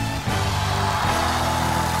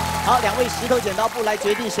好，2位石头剪刀布来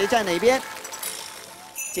决定谁站哪边。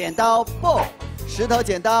剪刀布，石头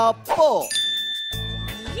剪刀布。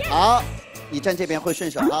好，你站这边会顺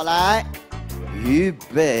手。好，来，预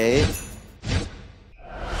备。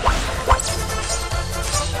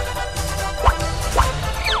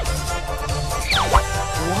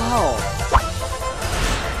哇哦！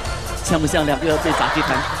像不像2个被杂技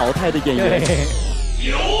团淘汰的演员？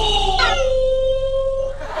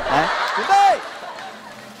来，准备，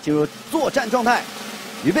进入作战状态，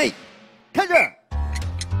预备，开始。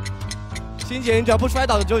欣姐，你只要不摔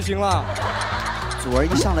倒就行了。祖儿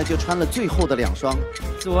一上来就穿了最厚的2双。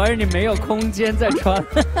祖儿，你没有空间再穿。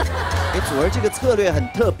哎，祖儿这个策略很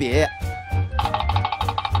特别。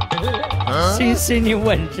星星，你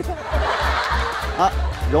稳着。啊，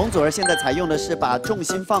容祖儿现在采用的是把重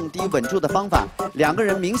心放低稳住的方法，2个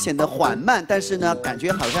人明显的缓慢，但是呢，感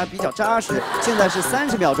觉好像比较扎实。现在是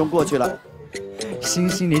30秒钟过去了。星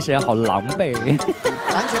星，你显得好狼狈。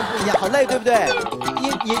完全不一样，好累，对不对？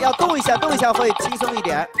也要动一下，动一下会轻松一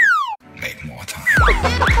点。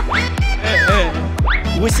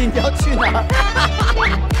吴昕，你要去哪儿？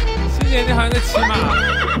欣姐，你好像在骑马。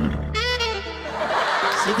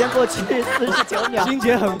时间过去49秒。欣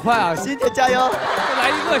姐很快啊，欣姐加油！再来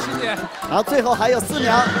一个，欣姐。好，最后还有4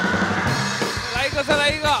秒。来一个，再来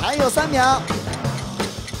一个。还有3秒。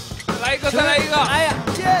来一个，再来一个。哎呀，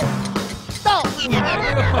到。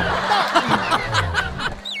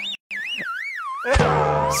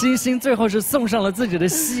星星最后是送上了自己的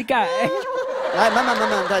膝盖。来，慢慢，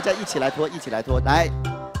大家一起来脱，一起来脱。来，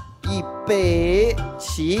预备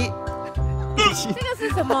起。这个是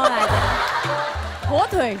什么来着？火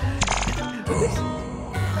腿。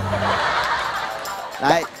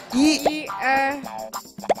来，1、2。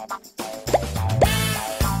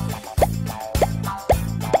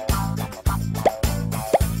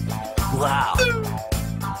哇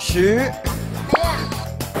！10。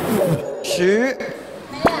10。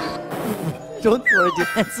容祖儿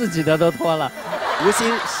姐自己的都脱了。吴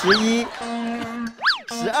昕11、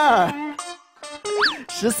12、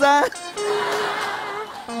13、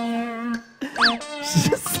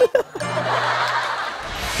14。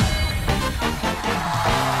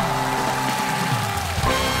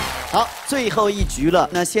好，最后一局了。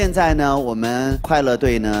那现在呢，我们快乐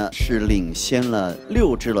队呢是领先了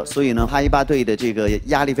6支了，所以呢，哈一巴队的这个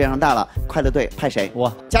压力非常大了。快乐队派谁？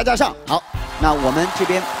我。佳佳上。好，那我们这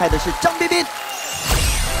边派的是张彬彬。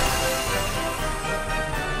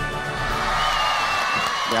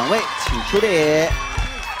2位，请出列。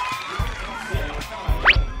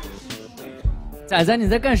仔仔，你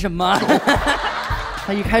在干什么？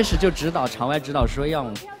他一开始就场外指导说要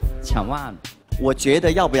抢袜子。我觉得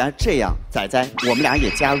要不然这样，仔仔，我们俩也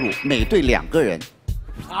加入，每队2个人。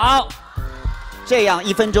好，这样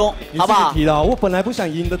1分钟，好不好？提了，我本来不想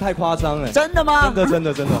赢得太夸张哎。真的吗？真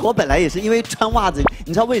的。我本来也是因为穿袜子，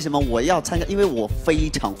你知道为什么我要参加？因为我非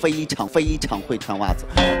常会穿袜子。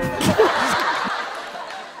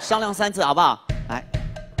商量3次好不好？来，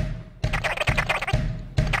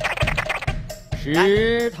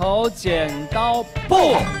石头剪刀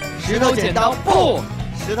布，石头剪刀布，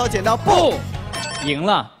石头剪刀布。赢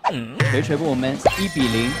了，锤布我们1比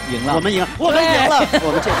0赢了，我们赢了，我们赢了，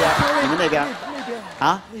我们这边，你们那边，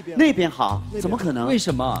啊，那边好，怎么可能？为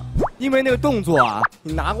什么？因为那个动作啊，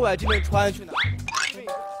你拿过来这边穿去拿，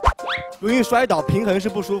容易摔倒，平衡是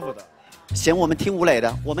不舒服的。嫌我们听吴磊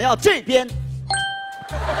的，我们要这边。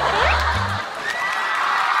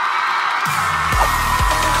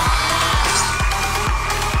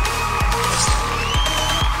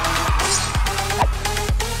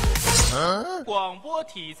广播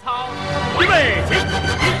体操，预备起，1、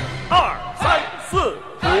2、3、4、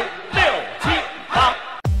5、6、7、8。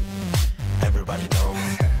Everybody know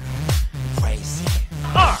crazy。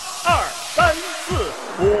2、3、4、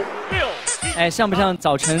5、6。哎，像不像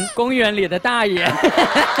早晨公园里的大爷？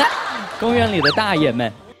公园里的大爷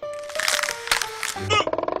们。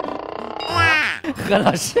何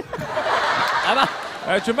老师，来吧，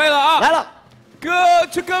哎，准备了啊！来了，各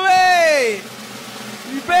位，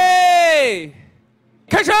预备。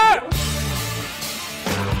开始！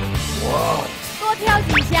多跳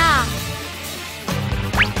几下。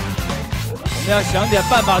我们要想点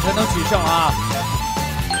办法才能取胜啊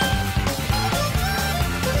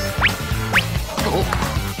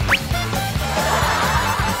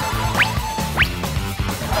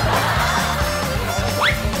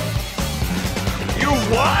！You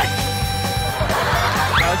what？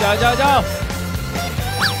 加！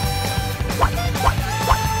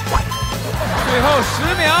最后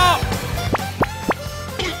10秒。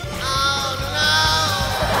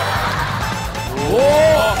5、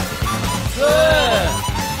4、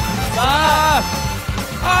3、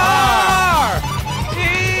2、1。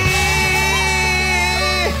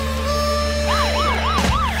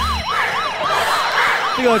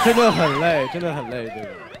这个真的很累，这个。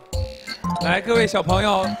来，各位小朋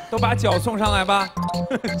友，都把脚送上来吧，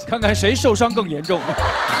看看谁受伤更严重。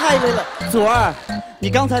太累了，祖儿，你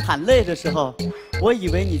刚才喊累的时候，我以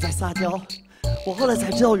为你在撒娇，我后来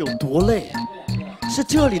才知道有多累，是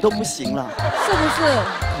这里都不行了，是不是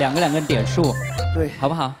？2个点数，对，好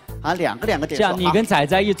不好？啊，2个点数。这样你跟仔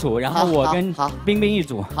仔一组，然后我跟彬彬一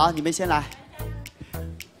组。好，你们先来。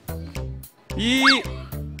1。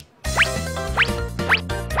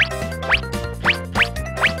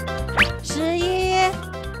11。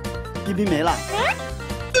彬彬没了。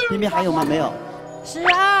彬彬还有吗？没有。12。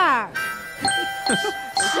13。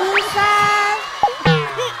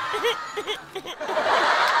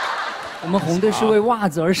我们红队是为袜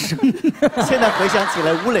子而生。现在回想起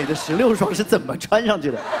来，吴磊的16双是怎么穿上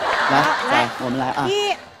去的？来，我们来啊。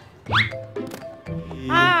1、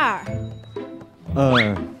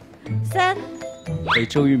2、3。被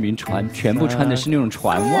周渝民全部穿的是那种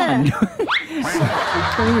船袜，你知道吗？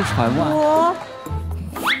都是船袜。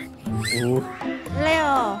5、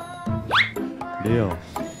6、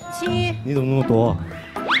7。你怎么那么多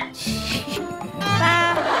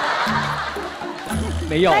？8。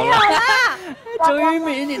没有了。周渝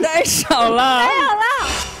民，你太少了。没有了。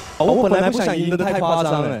我本来不想赢得太夸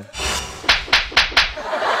张哎。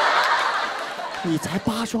你才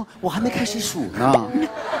8双，我还没开始数呢。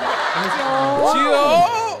9、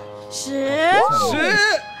10、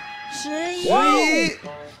11、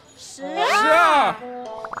12、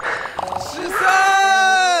13、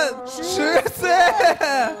14。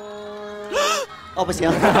哦，不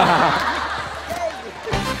行。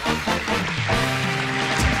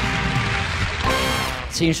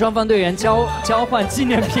请双方队员交换纪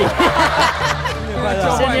念品。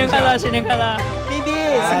新年快乐，新年快乐！彬彬，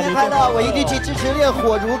新年快乐！我一定去支持烈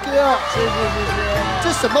火如歌。是。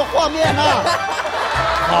这什么画面啊？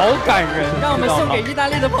好感人，让我们送给意大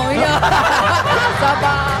利的朋友，沙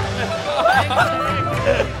巴，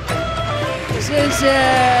谢谢。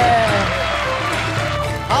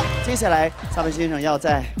好，接下来萨巴先生要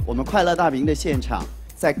在我们快乐大本营的现场，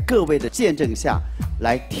在各位的见证下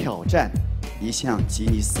来挑战一项吉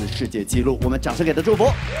尼斯世界纪录，我们掌声给他祝福。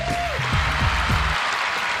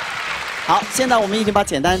好，现在我们已经把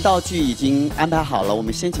简单道具已经安排好了，我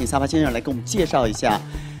们先请萨巴先生来给我们介绍一下，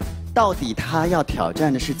到底他要挑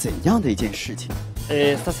战的是怎样的一件事情。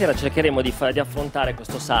Stasera cercheremo di affrontare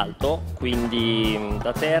questo salto, quindi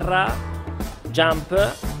da terra, jump,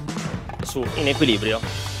 su, in equilibrio.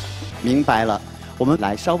 明白了，我们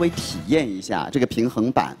来稍微体验一下这个平衡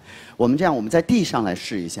板。我们在地上来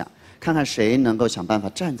试一下，看看谁能够想办法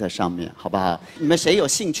站在上面，好不好？你们谁有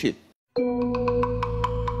兴趣？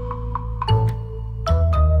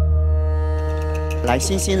来，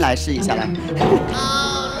欣欣来试一下，来。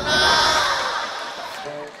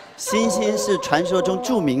欣欣是传说中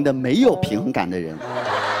著名的没有平衡感的人，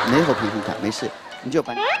没有平衡感，没事，你就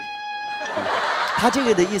把。他这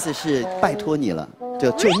个的意思是拜托你了，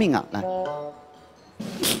就救命啊！来，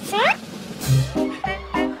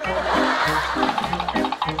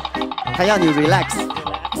他要你 relax。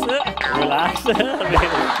来，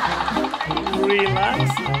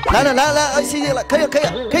欣欣了，可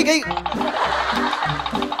以。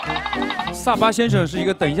萨巴先生是一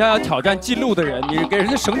个等一下要挑战记录的人，你给人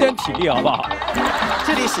家省点体力好不好？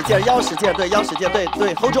这里使劲，腰使劲，对，腰使劲，对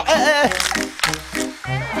 ，hold 住，哎。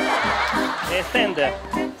Stand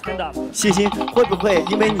up。欣欣，会不会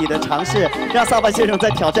因为你的尝试，让萨巴先生在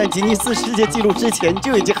挑战吉尼斯世界纪录之前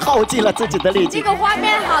就已经耗尽了自己的力气？这个画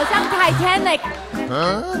面好像 Titanic。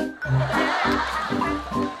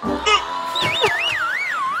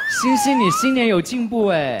欣欣，你新年有进步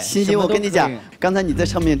哎！欣欣，我跟你讲，刚才你在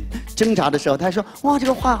上面挣扎的时候，他说：“哇，这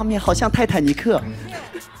个画面好像泰坦尼克。”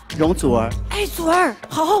容祖儿，哎，祖儿，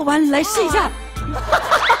好好玩，来试一下。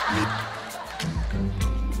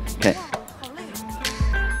OK。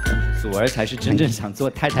祖儿才是真正想做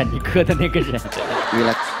泰坦尼克的那个人。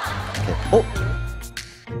Relax。哦。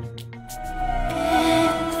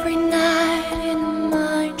Every night in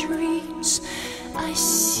my dreams, I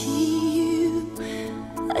see you,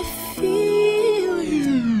 I feel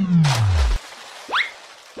you.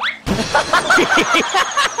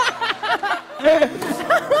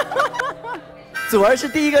 祖儿是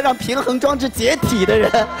第一个让平衡装置解体的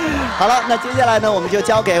人。好了，那接下来呢，我们就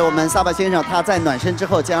交给我们萨巴先生，他在暖身之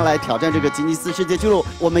后将来挑战这个吉尼斯世界纪录。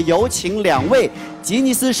我们有请2位吉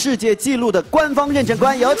尼斯世界纪录的官方认证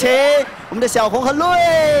官，有请我们的小红和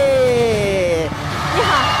瑞。你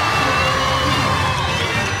好。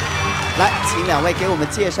来，请2位给我们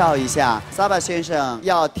介绍一下萨巴先生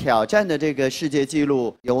要挑战的这个世界纪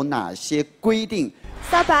录有哪些规定。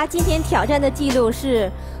萨巴今天挑战的纪录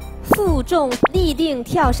是负重立定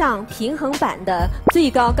跳上平衡板的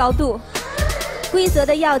最高高度。规则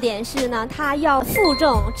的要点是呢，它要负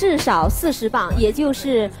重至少40磅，也就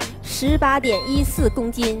是18.14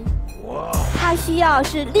公斤。它需要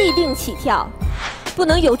是立定起跳，不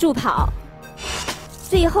能有助跑。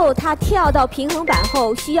最后，它跳到平衡板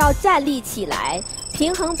后需要站立起来，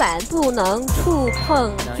平衡板不能触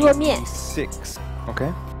碰桌面。OK。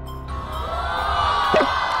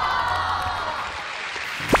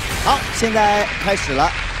好，现在开始了。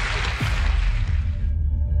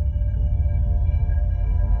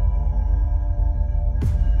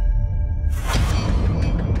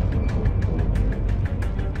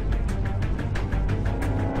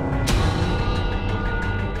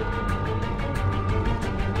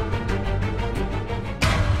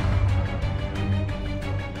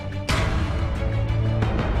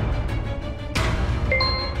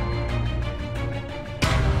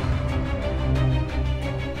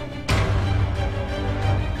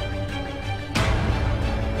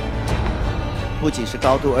不仅是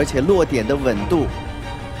高度，而且落点的稳度。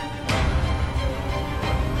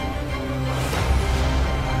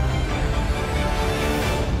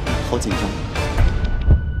好紧张。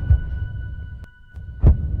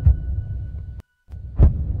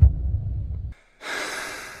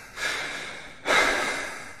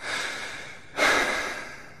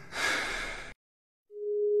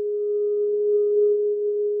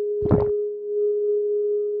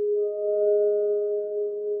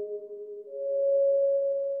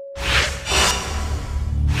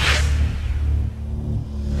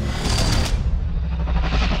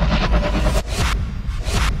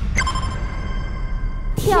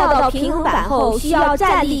跳到平衡板后需要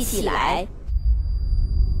站立起来。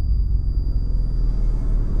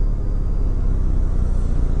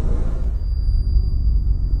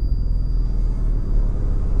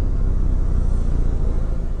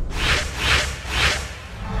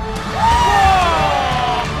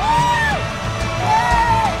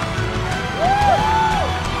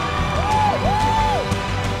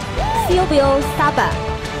biu biu 撒板，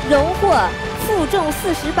荣获负重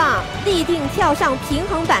40磅立定跳上平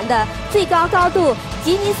衡板的最高高度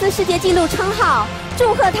吉尼斯世界纪录称号，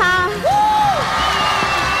祝贺他！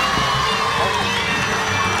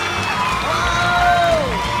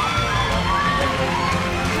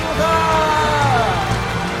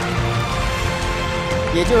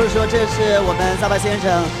也就是说，这是我们萨巴先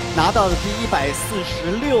生拿到的第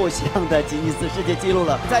146项的吉尼斯世界纪录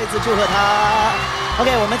了，再一次祝贺他。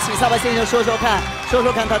OK， 我们请萨巴先生说说看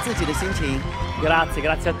他自己的心情。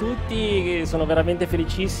Grazie a tutti, sono veramente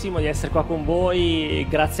felicissimo di essere qua con voi,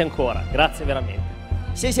 grazie ancora, grazie veramente。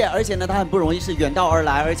谢谢，而且呢，他很不容易，是远道而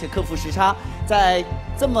来，而且克服时差，在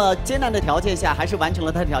这么艰难的条件下，还是完成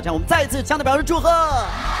了他的挑战。我们再一次向他表示祝贺。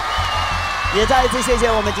也再一次谢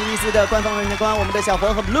谢我们吉尼斯的官方人员官，我们的小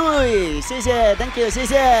佛和 Blue， 谢谢 ，Thank you， 谢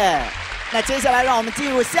谢。那接下来让我们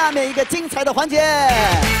进入下面一个精彩的环节。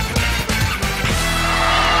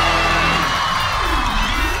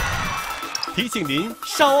提醒您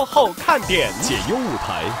稍后看点解忧舞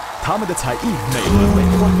台，他们的才艺美轮美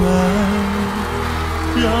奂，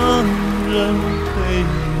让人悲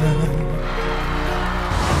哀。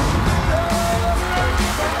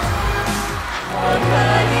我可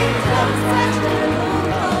以躺在这路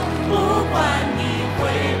口，不管你会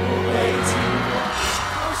不会经过，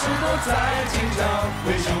我是都在紧张，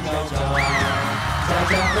微笑高涨，在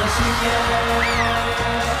这样的新年，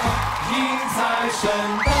英才盛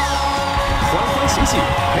大，欢欢喜喜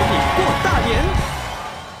陪你过大年。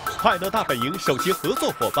快乐大本营首席合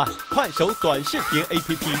作伙伴快手短视频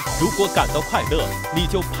APP， 如果感到快乐，你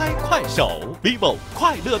就拍快手。vivo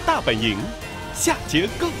快乐大本营，下节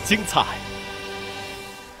更精彩。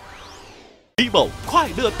vivo 快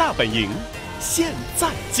乐大本营，现在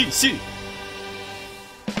继续。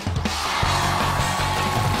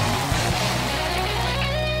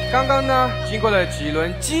刚刚呢，经过了几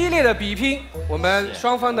轮激烈的比拼，我们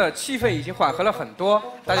双方的气氛已经缓和了很多，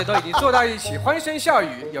大家都已经坐到一起，欢声笑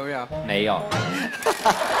语，有没有？没有。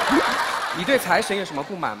你对财神有什么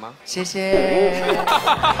不满吗？谢谢。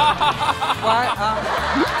乖啊！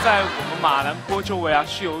在我们马兰坡周围啊，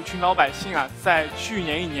是有一群老百姓啊，在去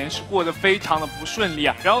年1年是过得非常的不顺利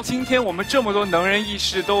啊。然后今天我们这么多能人异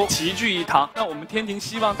士都齐聚一堂，那我们天庭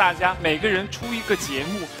希望大家每个人出一个节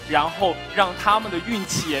目，然后让他们的运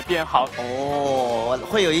气也变好。哦，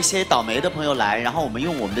会有一些倒霉的朋友来，然后我们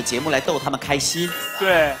用我们的节目来逗他们开心。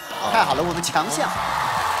对，太好了，我们强项。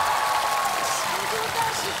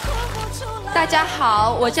大家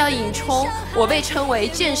好，我叫尹冲，我被称为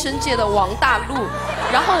健身界的王大陆。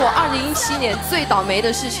然后我2017年最倒霉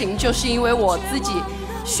的事情，就是因为我自己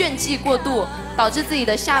炫技过度，导致自己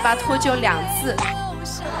的下巴脱臼2次。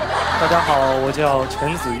大家好，我叫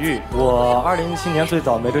陈子玉。我2017年最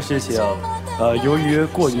倒霉的事情，由于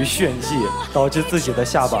过于炫技，导致自己的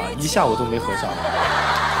下巴一下午都没合上。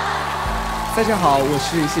大家好，我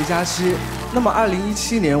是谢佳希。那么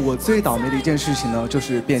2017年我最倒霉的一件事情呢，就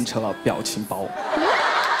是变成了表情包。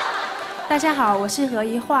大家好，我是何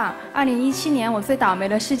一晃。2017年我最倒霉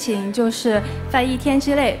的事情就是在1天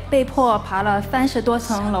之内被迫爬了30多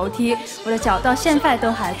层楼梯，我的脚到现在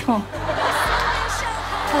都还痛。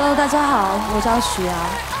Hello， 大家好，我叫许瑶。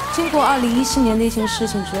经过2017年的一件事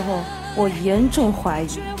情之后，我严重怀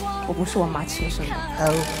疑我不是我妈亲生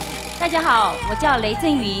的。大家好，我叫雷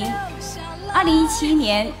振云。2017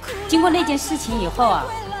年经过那件事情以后啊，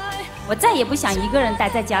我再也不想一个人待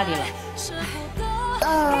在家里了。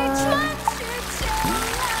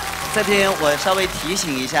这边我稍微提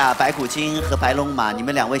醒一下白骨精和白龙马，你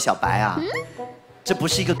们2位小白啊，这不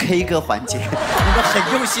是一个 K 歌环节，你们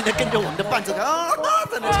很用心的跟着我们的伴奏啊，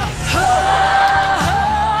在那唱。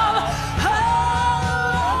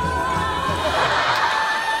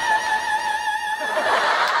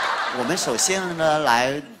我们首先呢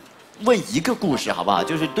来问一个故事好不好？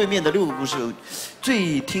就是对面的6个故事，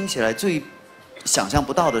听起来最想象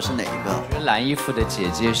不到的是哪一个？我觉得蓝衣服的姐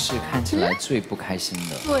姐是看起来最不开心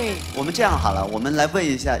的。对，我们这样好了，我们来问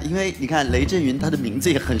一下，因为你看雷震云他的名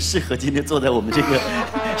字也很适合今天坐在我们这个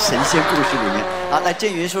神仙故事里面。好，来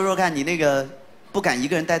震云说说看你那个不敢一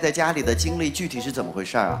个人待在家里的经历具体是怎么回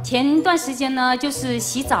事啊？前段时间呢，就是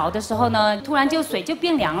洗澡的时候呢，突然就水就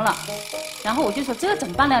变凉了，然后我就说这怎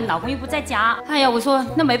么办呢？老公又不在家，哎呀，我说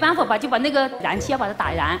那没办法吧，就把那个燃气要把它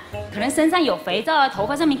打燃，可能身上有肥皂，头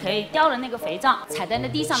发上面可以掉了那个肥皂，踩在那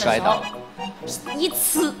地上的时候，一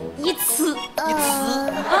呲，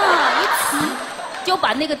就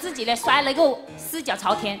把那个自己呢摔了个四脚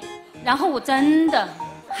朝天，然后我真的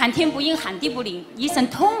喊天不应，喊地不灵，一身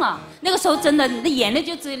痛啊！那个时候真的，那眼泪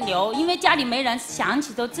就直接流，因为家里没人，想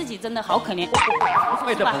起都自己真的好可怜。不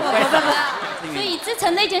会的，不会的。所以自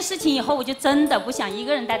从那件事情以后，我就真的不想一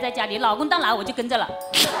个人待在家里，老公到哪我就跟着了。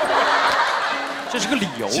这是个理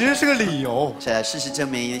由，其实是个理由。事实证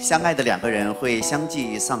明，相爱的两个人会相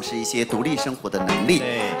继丧失一些独立生活的能力。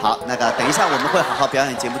好，那个等一下我们会好好表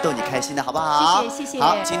演节目，逗你开心的，好不好？谢谢。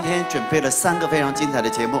好，今天准备了3个非常精彩的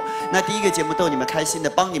节目。那第一个节目逗你们开心的，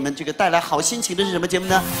帮你们这个带来好心情的是什么节目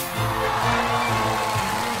呢？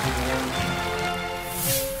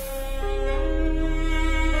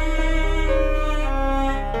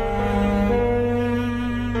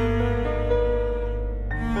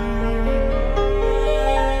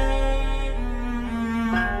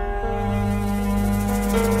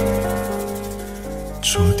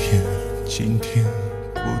昨天、今天、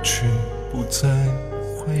过去不再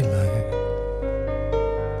回来，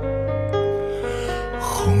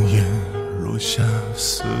红颜落下，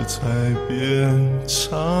色彩变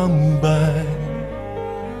苍白。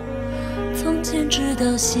从前直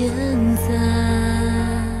到现在，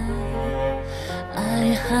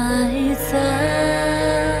爱还在，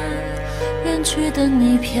远去的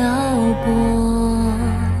你漂泊。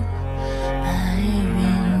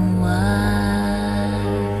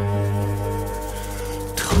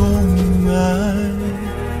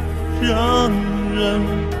让人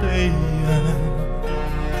悲哀，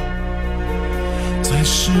在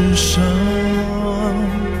世上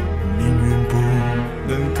命运不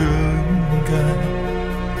能更改。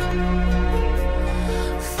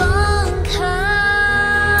放开，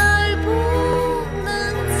不能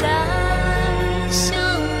再相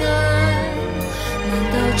爱，难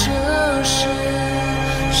道这是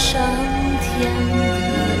上天的？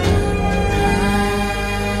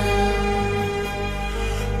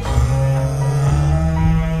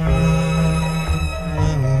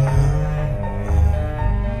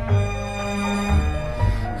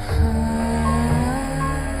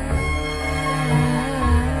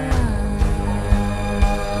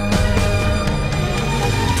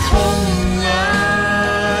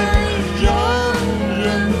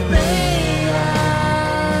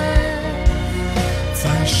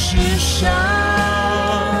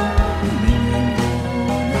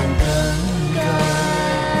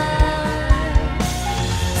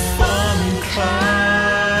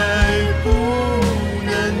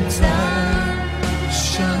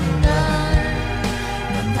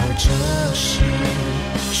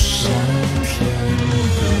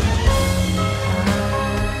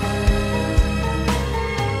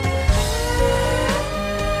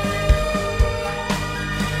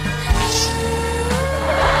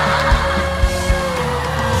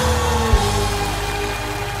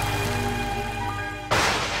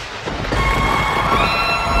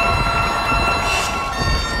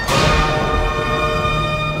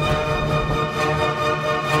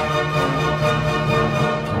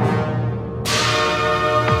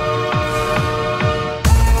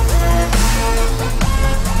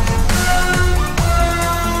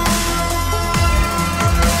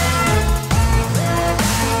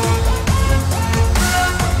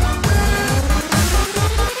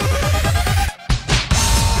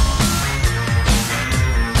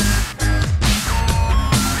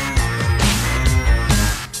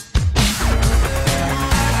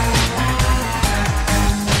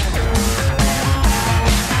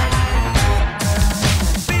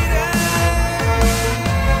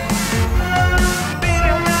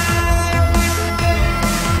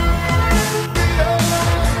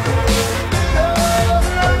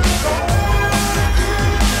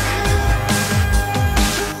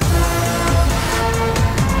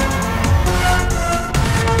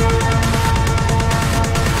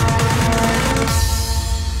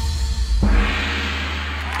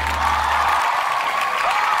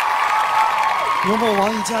牛某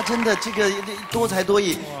王一家真的这个多才多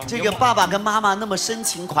艺，这个爸爸跟妈妈那么深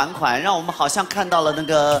情款款，让我们好像看到了那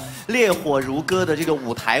个烈火如歌的这个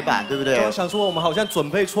舞台版，对不对？我想说，我们好像准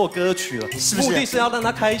备错歌曲了，是不是？目的是要让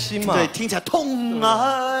他开心嘛？对，听起来痛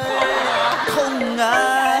啊，痛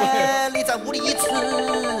啊，你在屋里一次。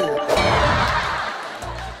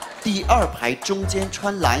第2排中间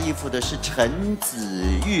穿蓝衣服的是陈子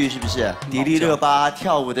玉，是不是？迪丽热巴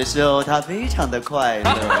跳舞的时候，她非常的快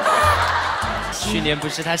乐。去年不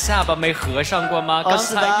是他下巴没合上过吗？刚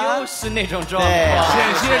才又是那种状况。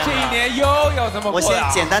险些这一年又有这么过。我先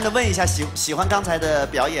简单的问一下，喜欢刚才的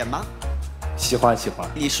表演吗？喜欢。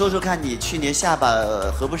你说说看，你去年下巴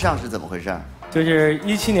合不上是怎么回事？就是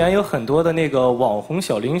17年有很多的那个网红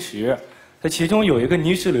小零食，它其中有一个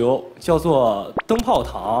泥石流叫做灯泡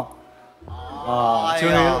糖。啊，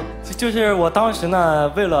就是我当时呢，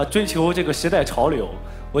为了追求这个时代潮流，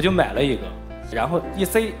我就买了一个，然后一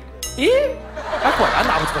塞，咦，果然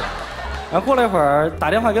拿不出来。然后过了一会儿打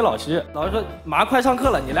电话给老师，老师说马上快上课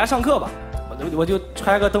了，你来上课吧。我就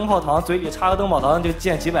揣个灯泡糖，嘴里插个灯泡糖，就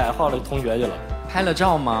见几百号的同学去了。拍了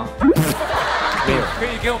照吗？没有。可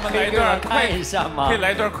以给我们来一段看一下吗？可以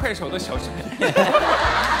来一段快手的小视频。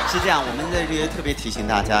是这样，我们在这里特别提醒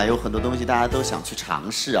大家，有很多东西大家都想去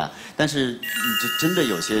尝试啊，但是就真的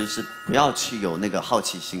有些是不要去有那个好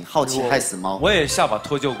奇心，好奇害死猫。我也下巴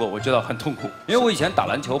脱臼过，我知道很痛苦，因为我以前打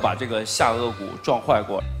篮球把这个下颚骨撞坏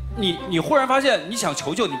过。你忽然发现你想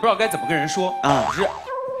求救，你不知道该怎么跟人说啊，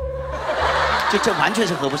这完全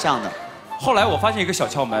是合不上的。后来我发现一个小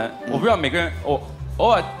窍门，我不知道每个人，偶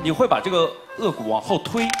尔你会把这个颚骨往后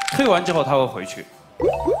推，推完之后它会回去。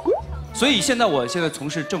所以我现在从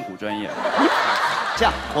事正骨专业。这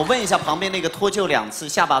样，我问一下旁边那个脱臼2次、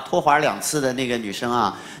下巴脱滑2次的那个女生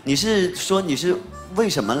啊，你是为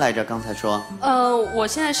什么来着？刚才说？我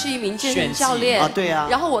现在是一名健身教练啊，对呀。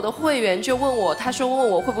然后我的会员就问我，他说问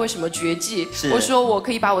我会不会什么绝技，我说我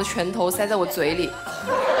可以把我的拳头塞在我嘴里，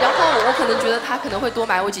然后我可能觉得他可能会多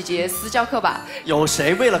买我几节私教课吧。有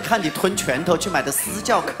谁为了看你吞拳头去买的私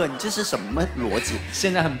教课？你这是什么逻辑？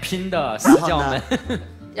现在很拼的私教们。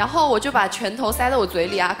然后我就把拳头塞在我嘴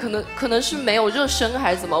里啊，可能是没有热身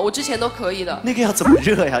还是怎么，我之前都可以的。那个要怎么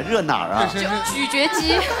热呀？热哪儿啊？就咀嚼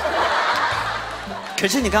肌。可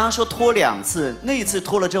是你刚刚说脱2次，那一次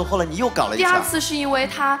脱了之后，后来你又搞了一场。第2次是因为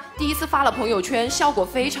他第1次发了朋友圈，效果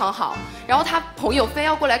非常好，然后他朋友非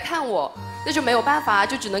要过来看我，那就没有办法，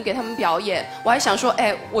就只能给他们表演。我还想说，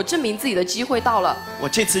哎，我证明自己的机会到了。我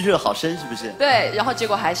这次热好深是不是？对，然后结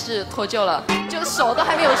果还是脱臼了，就手都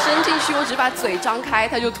还没有伸进去，我只把嘴张开，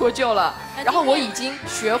它就脱臼了。然后我已经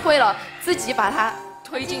学会了自己把它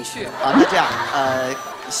推进去。啊，那这样，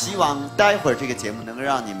希望待会儿这个节目能够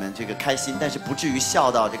让你们这个开心，但是不至于笑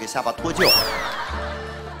到这个下巴脱臼。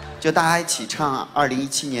就大家一起唱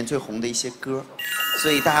2017年最红的一些歌，所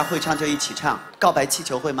以大家会唱就一起唱。告白气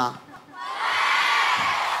球会吗？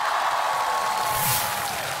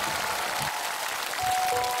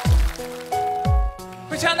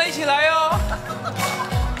会唱的一起来哟！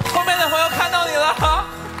后面的朋友看到你了，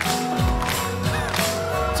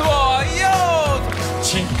左右，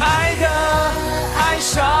亲爱的，爱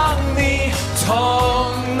上你，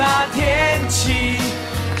从那天起，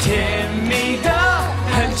甜蜜的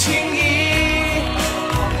很轻易。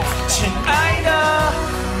亲爱的，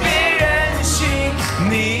别任性，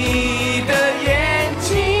你的眼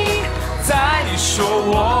睛在说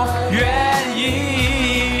我愿意。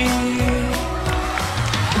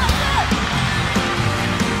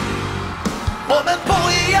我们不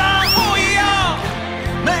一样，不一样，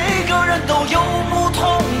每个人都有不同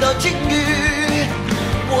的境遇。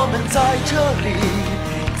我们在这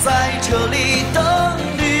里等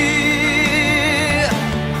你。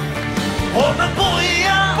我们不一样，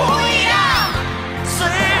不一样，虽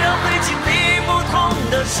然会经历不同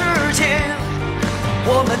的事情，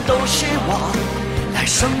我们都希望来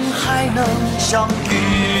生还能相遇。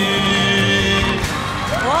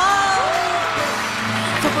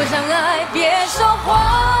说不上爱，别说谎，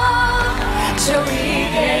就一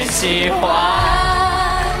点喜欢；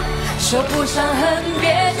说不上恨，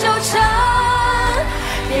别纠缠，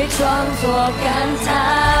别装作感叹，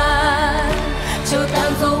就当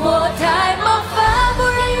作我太麻烦，不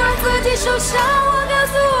忍让自己受伤。我告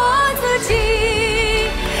诉我自己，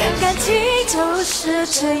感情就是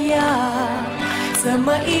这样，怎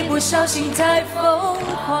么一不小心太疯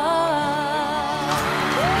狂？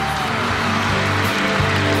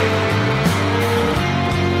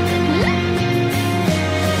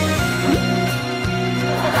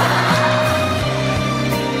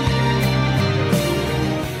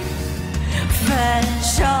分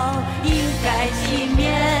手应该体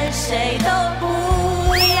面，谁都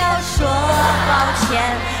不要说抱歉，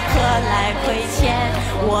何来亏欠？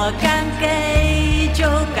我敢给就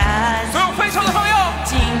敢。所有分手的朋友，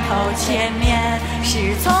镜头前面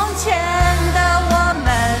是从前的我们，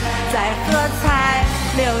在喝彩，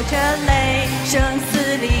流着泪，声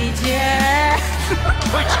嘶力竭。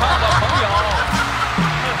会唱的朋友。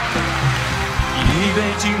一杯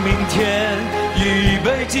敬明天，一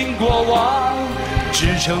杯敬过往，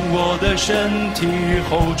支撑我的身体，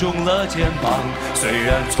厚重了肩膀。虽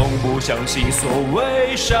然从不相信所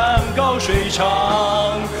谓山高水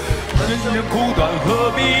长，人生苦短，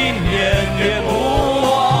何必念念不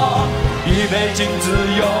忘？一杯敬自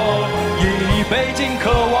由，一杯敬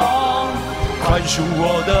渴望，宽恕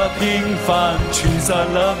我的平凡，驱散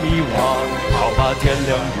了迷惘。好吧，天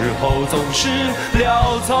亮日后总是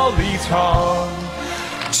潦草离场。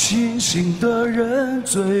清醒的人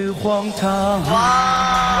最荒唐。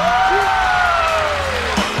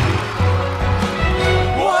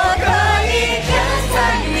我可以跟在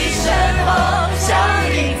你身后，像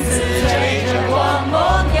影子追着光梦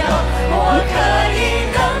游。我可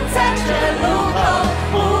以等在这路口，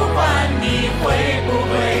不管你会不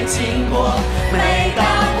会经过。每当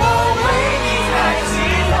我为你抬起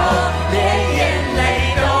头，连眼泪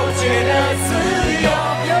都觉得自由。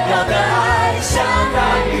我的爱像大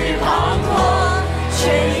雨滂沱，却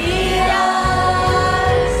依然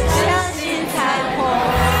相信彩虹。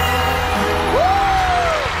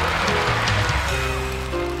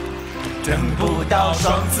等不到双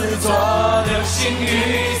子座，流星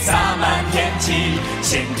雨洒满天际，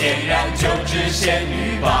先点燃就只限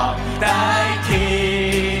预报代替。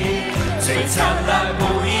最灿烂不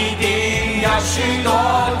一定要许多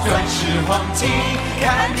钻石黄金，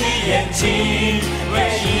看你眼睛，为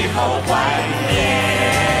以后怀念。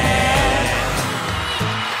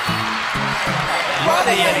我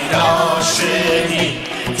的眼里都是你，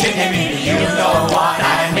甜甜蜜蜜 ，You know what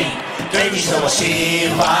I mean。对你说我喜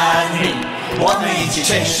欢你，我们一起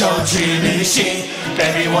牵手去旅行。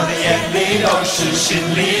Baby， 我的眼里都是，心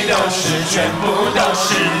里都是，全部都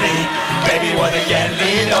是你。Baby， 我的眼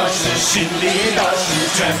里都是，心里都是，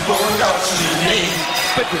全部都是你。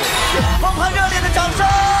疯狂热烈的掌声！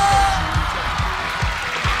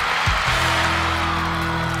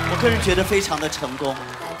我个人觉得非常的成功。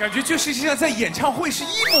感觉就是像在演唱会是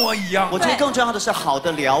一模一样。我觉得更重要的是好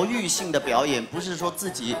的疗愈性的表演，不是说自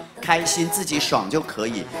己开心自己爽就可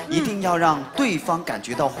以，一定要让对方感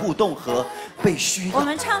觉到互动和被需要。我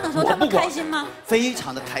们唱的时候他们开心吗？非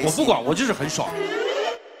常的开心。我不管，我就是很爽。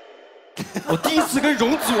我第一次跟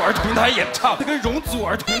容祖儿同台演唱，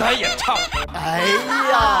哎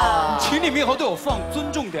呀，请你们以后对我放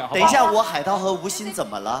尊重点，好不好？等一下，我海涛和吴昕怎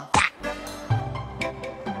么了？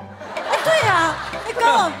对呀，那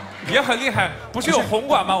个也很厉害，不是有红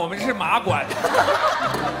馆吗？我们是马馆。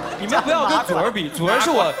你们不要跟祖儿比，祖儿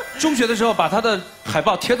是我中学的时候把她的海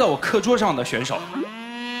报贴在我课桌上的选手。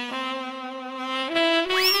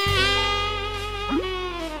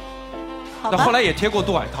那后来也贴过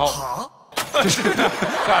杜海涛，就是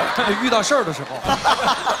遇到事儿的时候。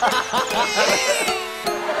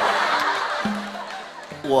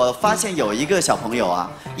我发现有一个小朋友啊，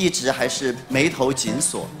一直还是眉头紧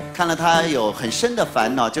锁，看了他有很深的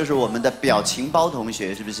烦恼，就是我们的表情包同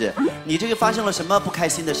学，是不是？你这个发生了什么不开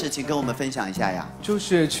心的事情，跟我们分享一下呀？就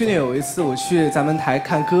是去年有一次我去咱们台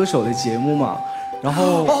看歌手的节目嘛，然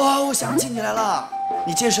后哦，我想起你来了，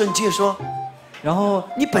你接着说，你接着说。然后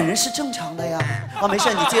你本人是正常的呀。啊，没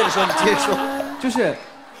事，你接着说，你接着说。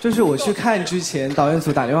就是我去看之前，导演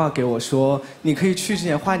组打电话给我说，你可以去之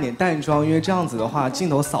前化点淡妆，因为这样子的话镜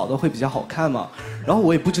头扫的会比较好看嘛。然后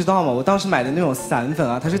我也不知道嘛，我当时买的那种散粉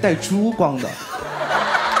啊，它是带珠光的。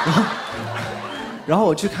然后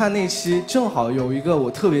我去看那期，正好有一个我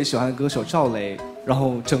特别喜欢的歌手赵雷，然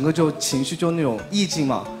后整个就情绪就那种意境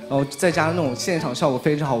嘛，然后再加上那种现场效果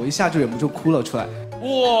非常好，我一下就忍不住哭了出来。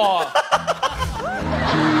哇！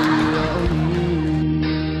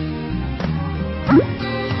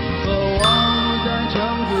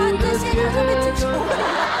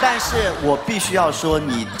但是我必须要说，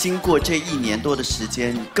你经过这1年多的时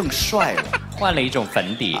间更帅了，换了一种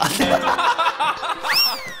粉底。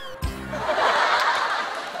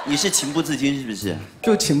你是情不自禁是不是？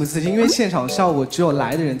就情不自禁，因为现场效果只有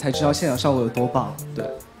来的人才知道现场效果有多棒。对，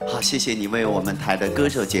好，谢谢你为我们台的歌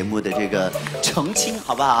手节目的这个澄清，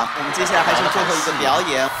好不好？我们接下来还是最后一个表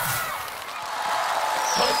演。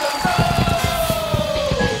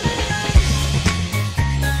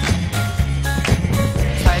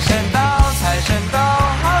财神到，财神到，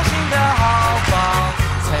好心的好报。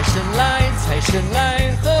财神来，财神来，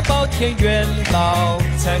荷包添元宝。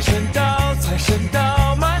财神到，财神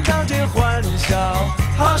到，满堂皆欢笑。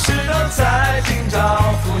好事都在今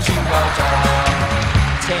朝，福星高照。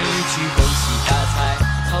前一句恭喜发财，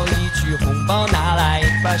后一句红包拿来，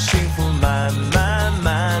把幸福慢慢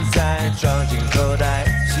慢再装进口袋。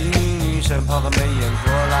幸运女神抛个媚眼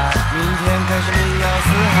过来，明天开始你要四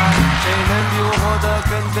海，谁能比我活得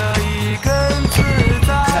更得意更自在？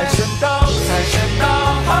财神到，财神到，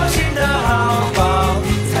好心的好报。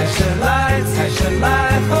财神来，财神来，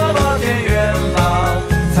荷包添元宝。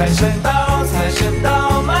财神到，财神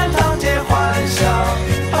到，满堂皆欢笑。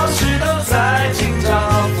好事都在今朝，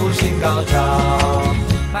福星高照。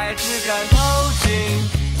白纸赶头巾，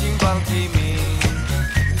金光提名，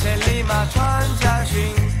千里马传家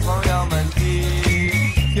训，光耀门第。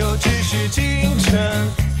有志士进城，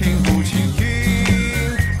平步青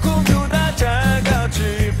云，宏图大展，高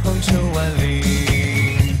枝鹏程万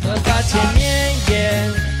里。贺卡千年宴，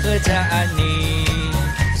贺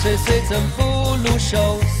赠福禄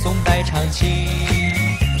寿，送百长青。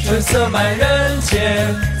春色满人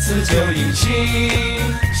间，辞旧迎新。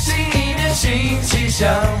新一年新气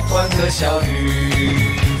象，欢歌笑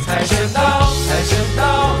语。财神到，财神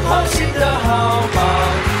到，好心的好报。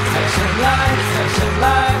财神来，财神来，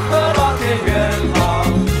贺老天元老。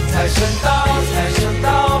财神到，财神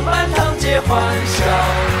到，满堂皆欢笑。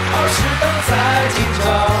好事等在今朝，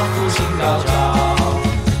福星高照。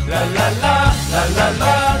啦啦啦啦啦啦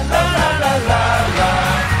啦啦啦啦啦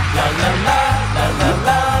啦啦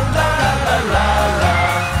啦啦啦啦啦。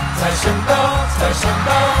财神到，财神到，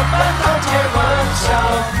满堂皆欢笑。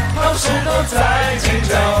好事都在今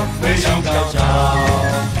朝，福星高照。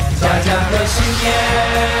家家贺新年，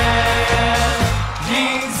迎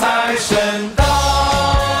财神到。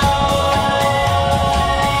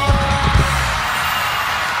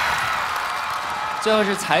最后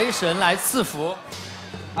是财神来赐福。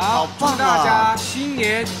好，祝大家新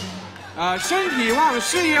年，身体旺，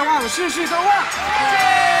事业旺，事事都旺。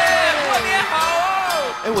过年好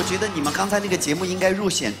哦！哎，我觉得你们刚才那个节目应该入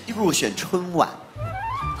选春晚，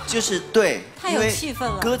就是对，太有气氛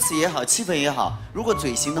了，歌词也好，气氛也好，如果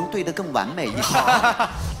嘴型能对得更完美一点。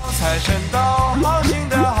财神到，好心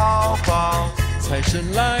的好报。财神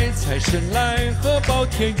来，财神来，荷包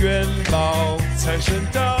添元宝。财神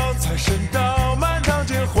到，财神到，满堂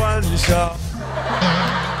皆欢笑。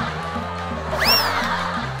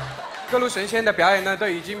各路神仙的表演呢都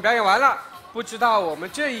已经表演完了，不知道我们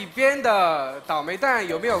这一边的倒霉蛋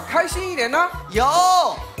有没有开心一点呢？有。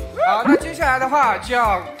好，那接下来的话就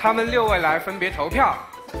要他们6位来分别投票，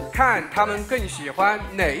看他们更喜欢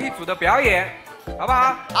哪一组的表演，好不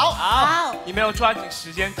好？好。你们要抓紧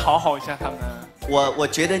时间讨好一下他们。我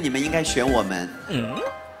觉得你们应该选我们，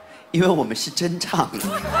因为我们是真唱。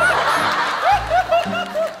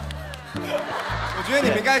我觉得你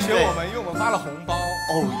们应该选我们，因为我们发了红包。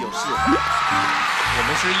哦，有事。我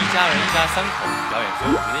们是一家人一家3口表演，所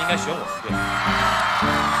以我觉得应该选我们队。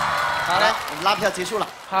好嘞，我们拉票结束了。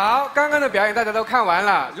好，刚刚的表演大家都看完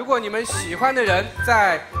了。如果你们喜欢的人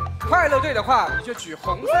在快乐队的话，你就举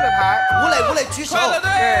红色的牌。吴磊举手。快乐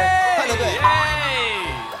队，对，快乐队。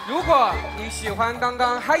如果你喜欢刚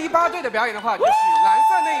刚嗨188队的表演的话，就举蓝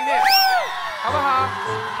色那一面，好不好？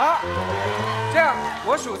好，这样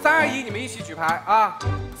我数3、2、1，你们一起举牌啊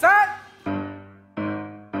！3、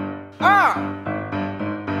2、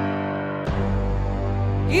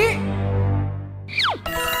1。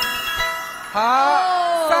好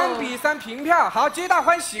，3比3平票，好，皆大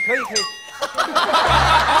欢喜，可以。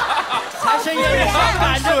财神爷，你上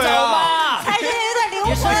赶着走吧。财神爷有点灵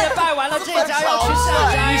魂。你生日拜完了，这家要去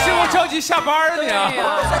下家。你是不是着急下班了你啊？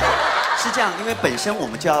是这样，因为本身我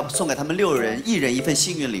们就要送给他们6人1人1份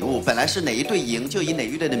幸运礼物，本来是哪一队赢就以哪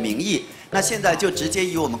一队的名义，那现在就直接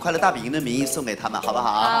以我们快乐大本营的名义送给他们，好不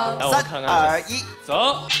好？3、2、1，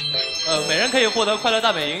走。每人可以获得快乐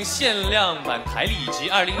大本营限量版台历以及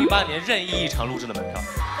2018年任意一场录制的门票。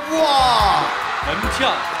哇！门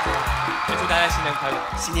票。也祝大家新年快乐！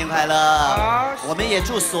新年快乐！我们也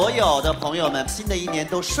祝所有的朋友们新的一年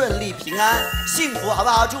都顺利、平安、幸福，好不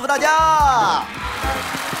好？祝福大家！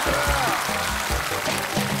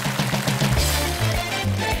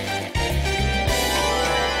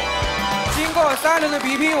经过3轮的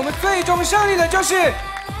比拼，我们最终胜利的就是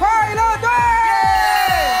快乐队。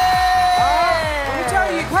好，我们将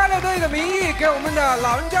以快乐队的名义给我们的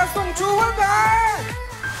老人家送出温暖。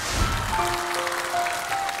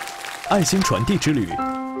爱心传递之旅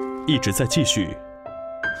一直在继续。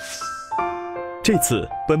这次，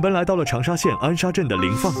本本来到了长沙县安沙镇的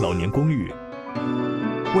灵放老年公寓，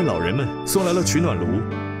为老人们送来了取暖炉、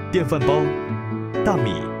电饭煲、大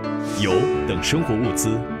米、油等生活物资。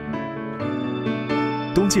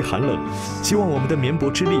冬季寒冷，希望我们的绵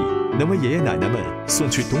薄之力能为爷爷奶奶们送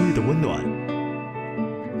去冬日的温暖，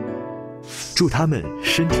祝他们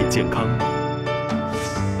身体健康。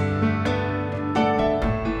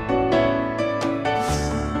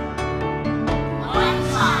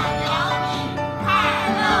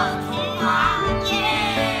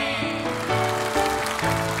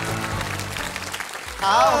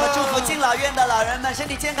好，我们祝福敬老院的老人们身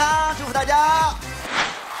体健康，祝福大家。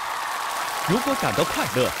如果感到快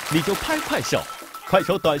乐，你就拍快手，快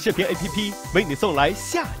手短视频 APP 为你送来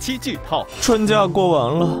下期剧透。春假过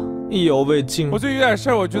完了，意犹未尽。我最近有点事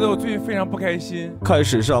儿，我觉得我最近非常不开心。开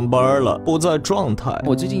始上班了，不在状态。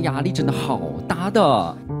我最近压力真的好大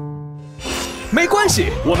的。没关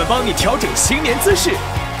系，我们帮你调整新年姿势。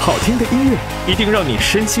好听的音乐一定让你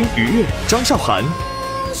身心愉悦。张韶涵、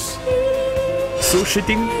苏诗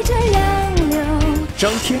丁、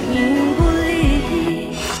张天、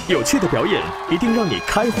有趣的表演一定让你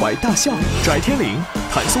开怀大笑。翟天临、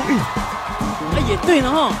谭松韵。哎，也对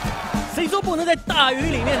了哈，谁说不能在大雨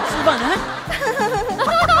里面吃饭呢？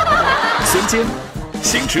孙坚、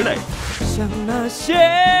辛芷蕾。像那些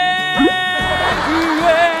雨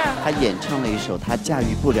月。他演唱了一首他驾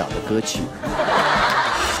驭不了的歌曲。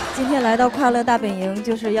今天来到快乐大本营，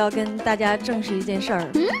就是要跟大家证实一件事儿。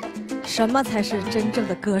什么才是真正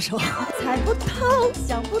的歌手？猜不透，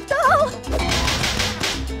想不到。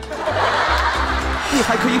你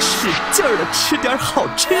还可以使劲儿的吃点好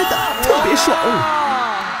吃的，特别爽。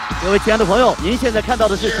各位亲爱的朋友，您现在看到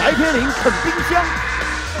的是翟天临啃冰箱。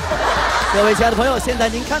各位亲爱的朋友，现在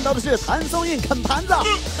您看到的是谭松韵啃盘子。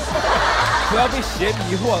不要被鞋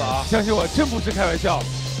迷惑了啊！相信我，真不是开玩笑，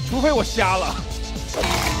除非我瞎了。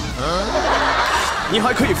你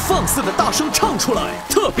还可以放肆的大声唱出来，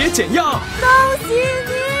特别减压。恭喜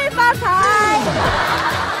你发财，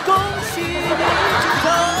恭喜你精彩，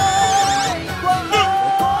恭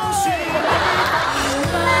喜你。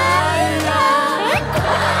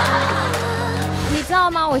你知道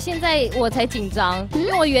吗？我现在才紧张，因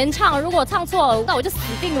为我原唱如果唱错，那我就死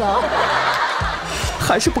定了。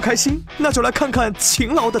还是不开心？那就来看看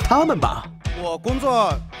勤劳的他们吧。我工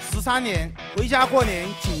作13年，回家过年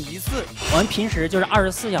仅一次。我们平时就是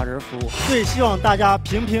24小时服务，最希望大家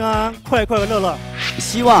平平安安、快快乐乐。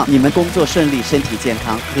希望你们工作顺利、身体健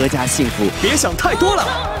康、阖家幸福。别想太多了，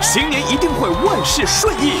新年一定会万事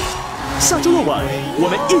顺意。下周六晚，我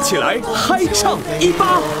们一起来嗨唱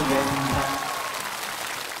18。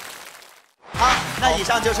好，那以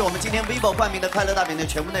上就是我们今天 vivo 冠名的快乐大本营的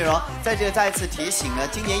全部内容。在这里再一次提醒呢，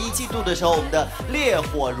今年1季度的时候，我们的烈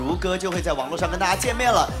火如歌就会在网络上跟大家见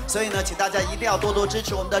面了。所以呢，请大家一定要多多支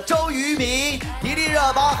持我们的周渝民、迪丽热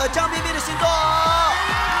巴和张彬彬的新作。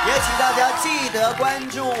也请大家记得关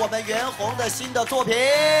注我们袁弘的新的作品。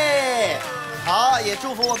好，也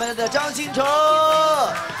祝福我们的张新成，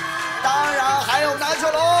当然还有拿球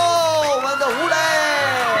龙，我们的吴磊。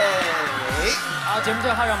好，节目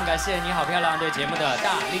最后让我们感谢你好漂亮对节目的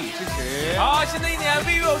大力支持。好，新的一年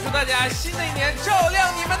vivo 祝大家新的一年照亮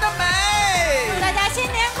你们的美，祝大家新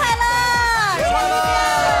年快乐。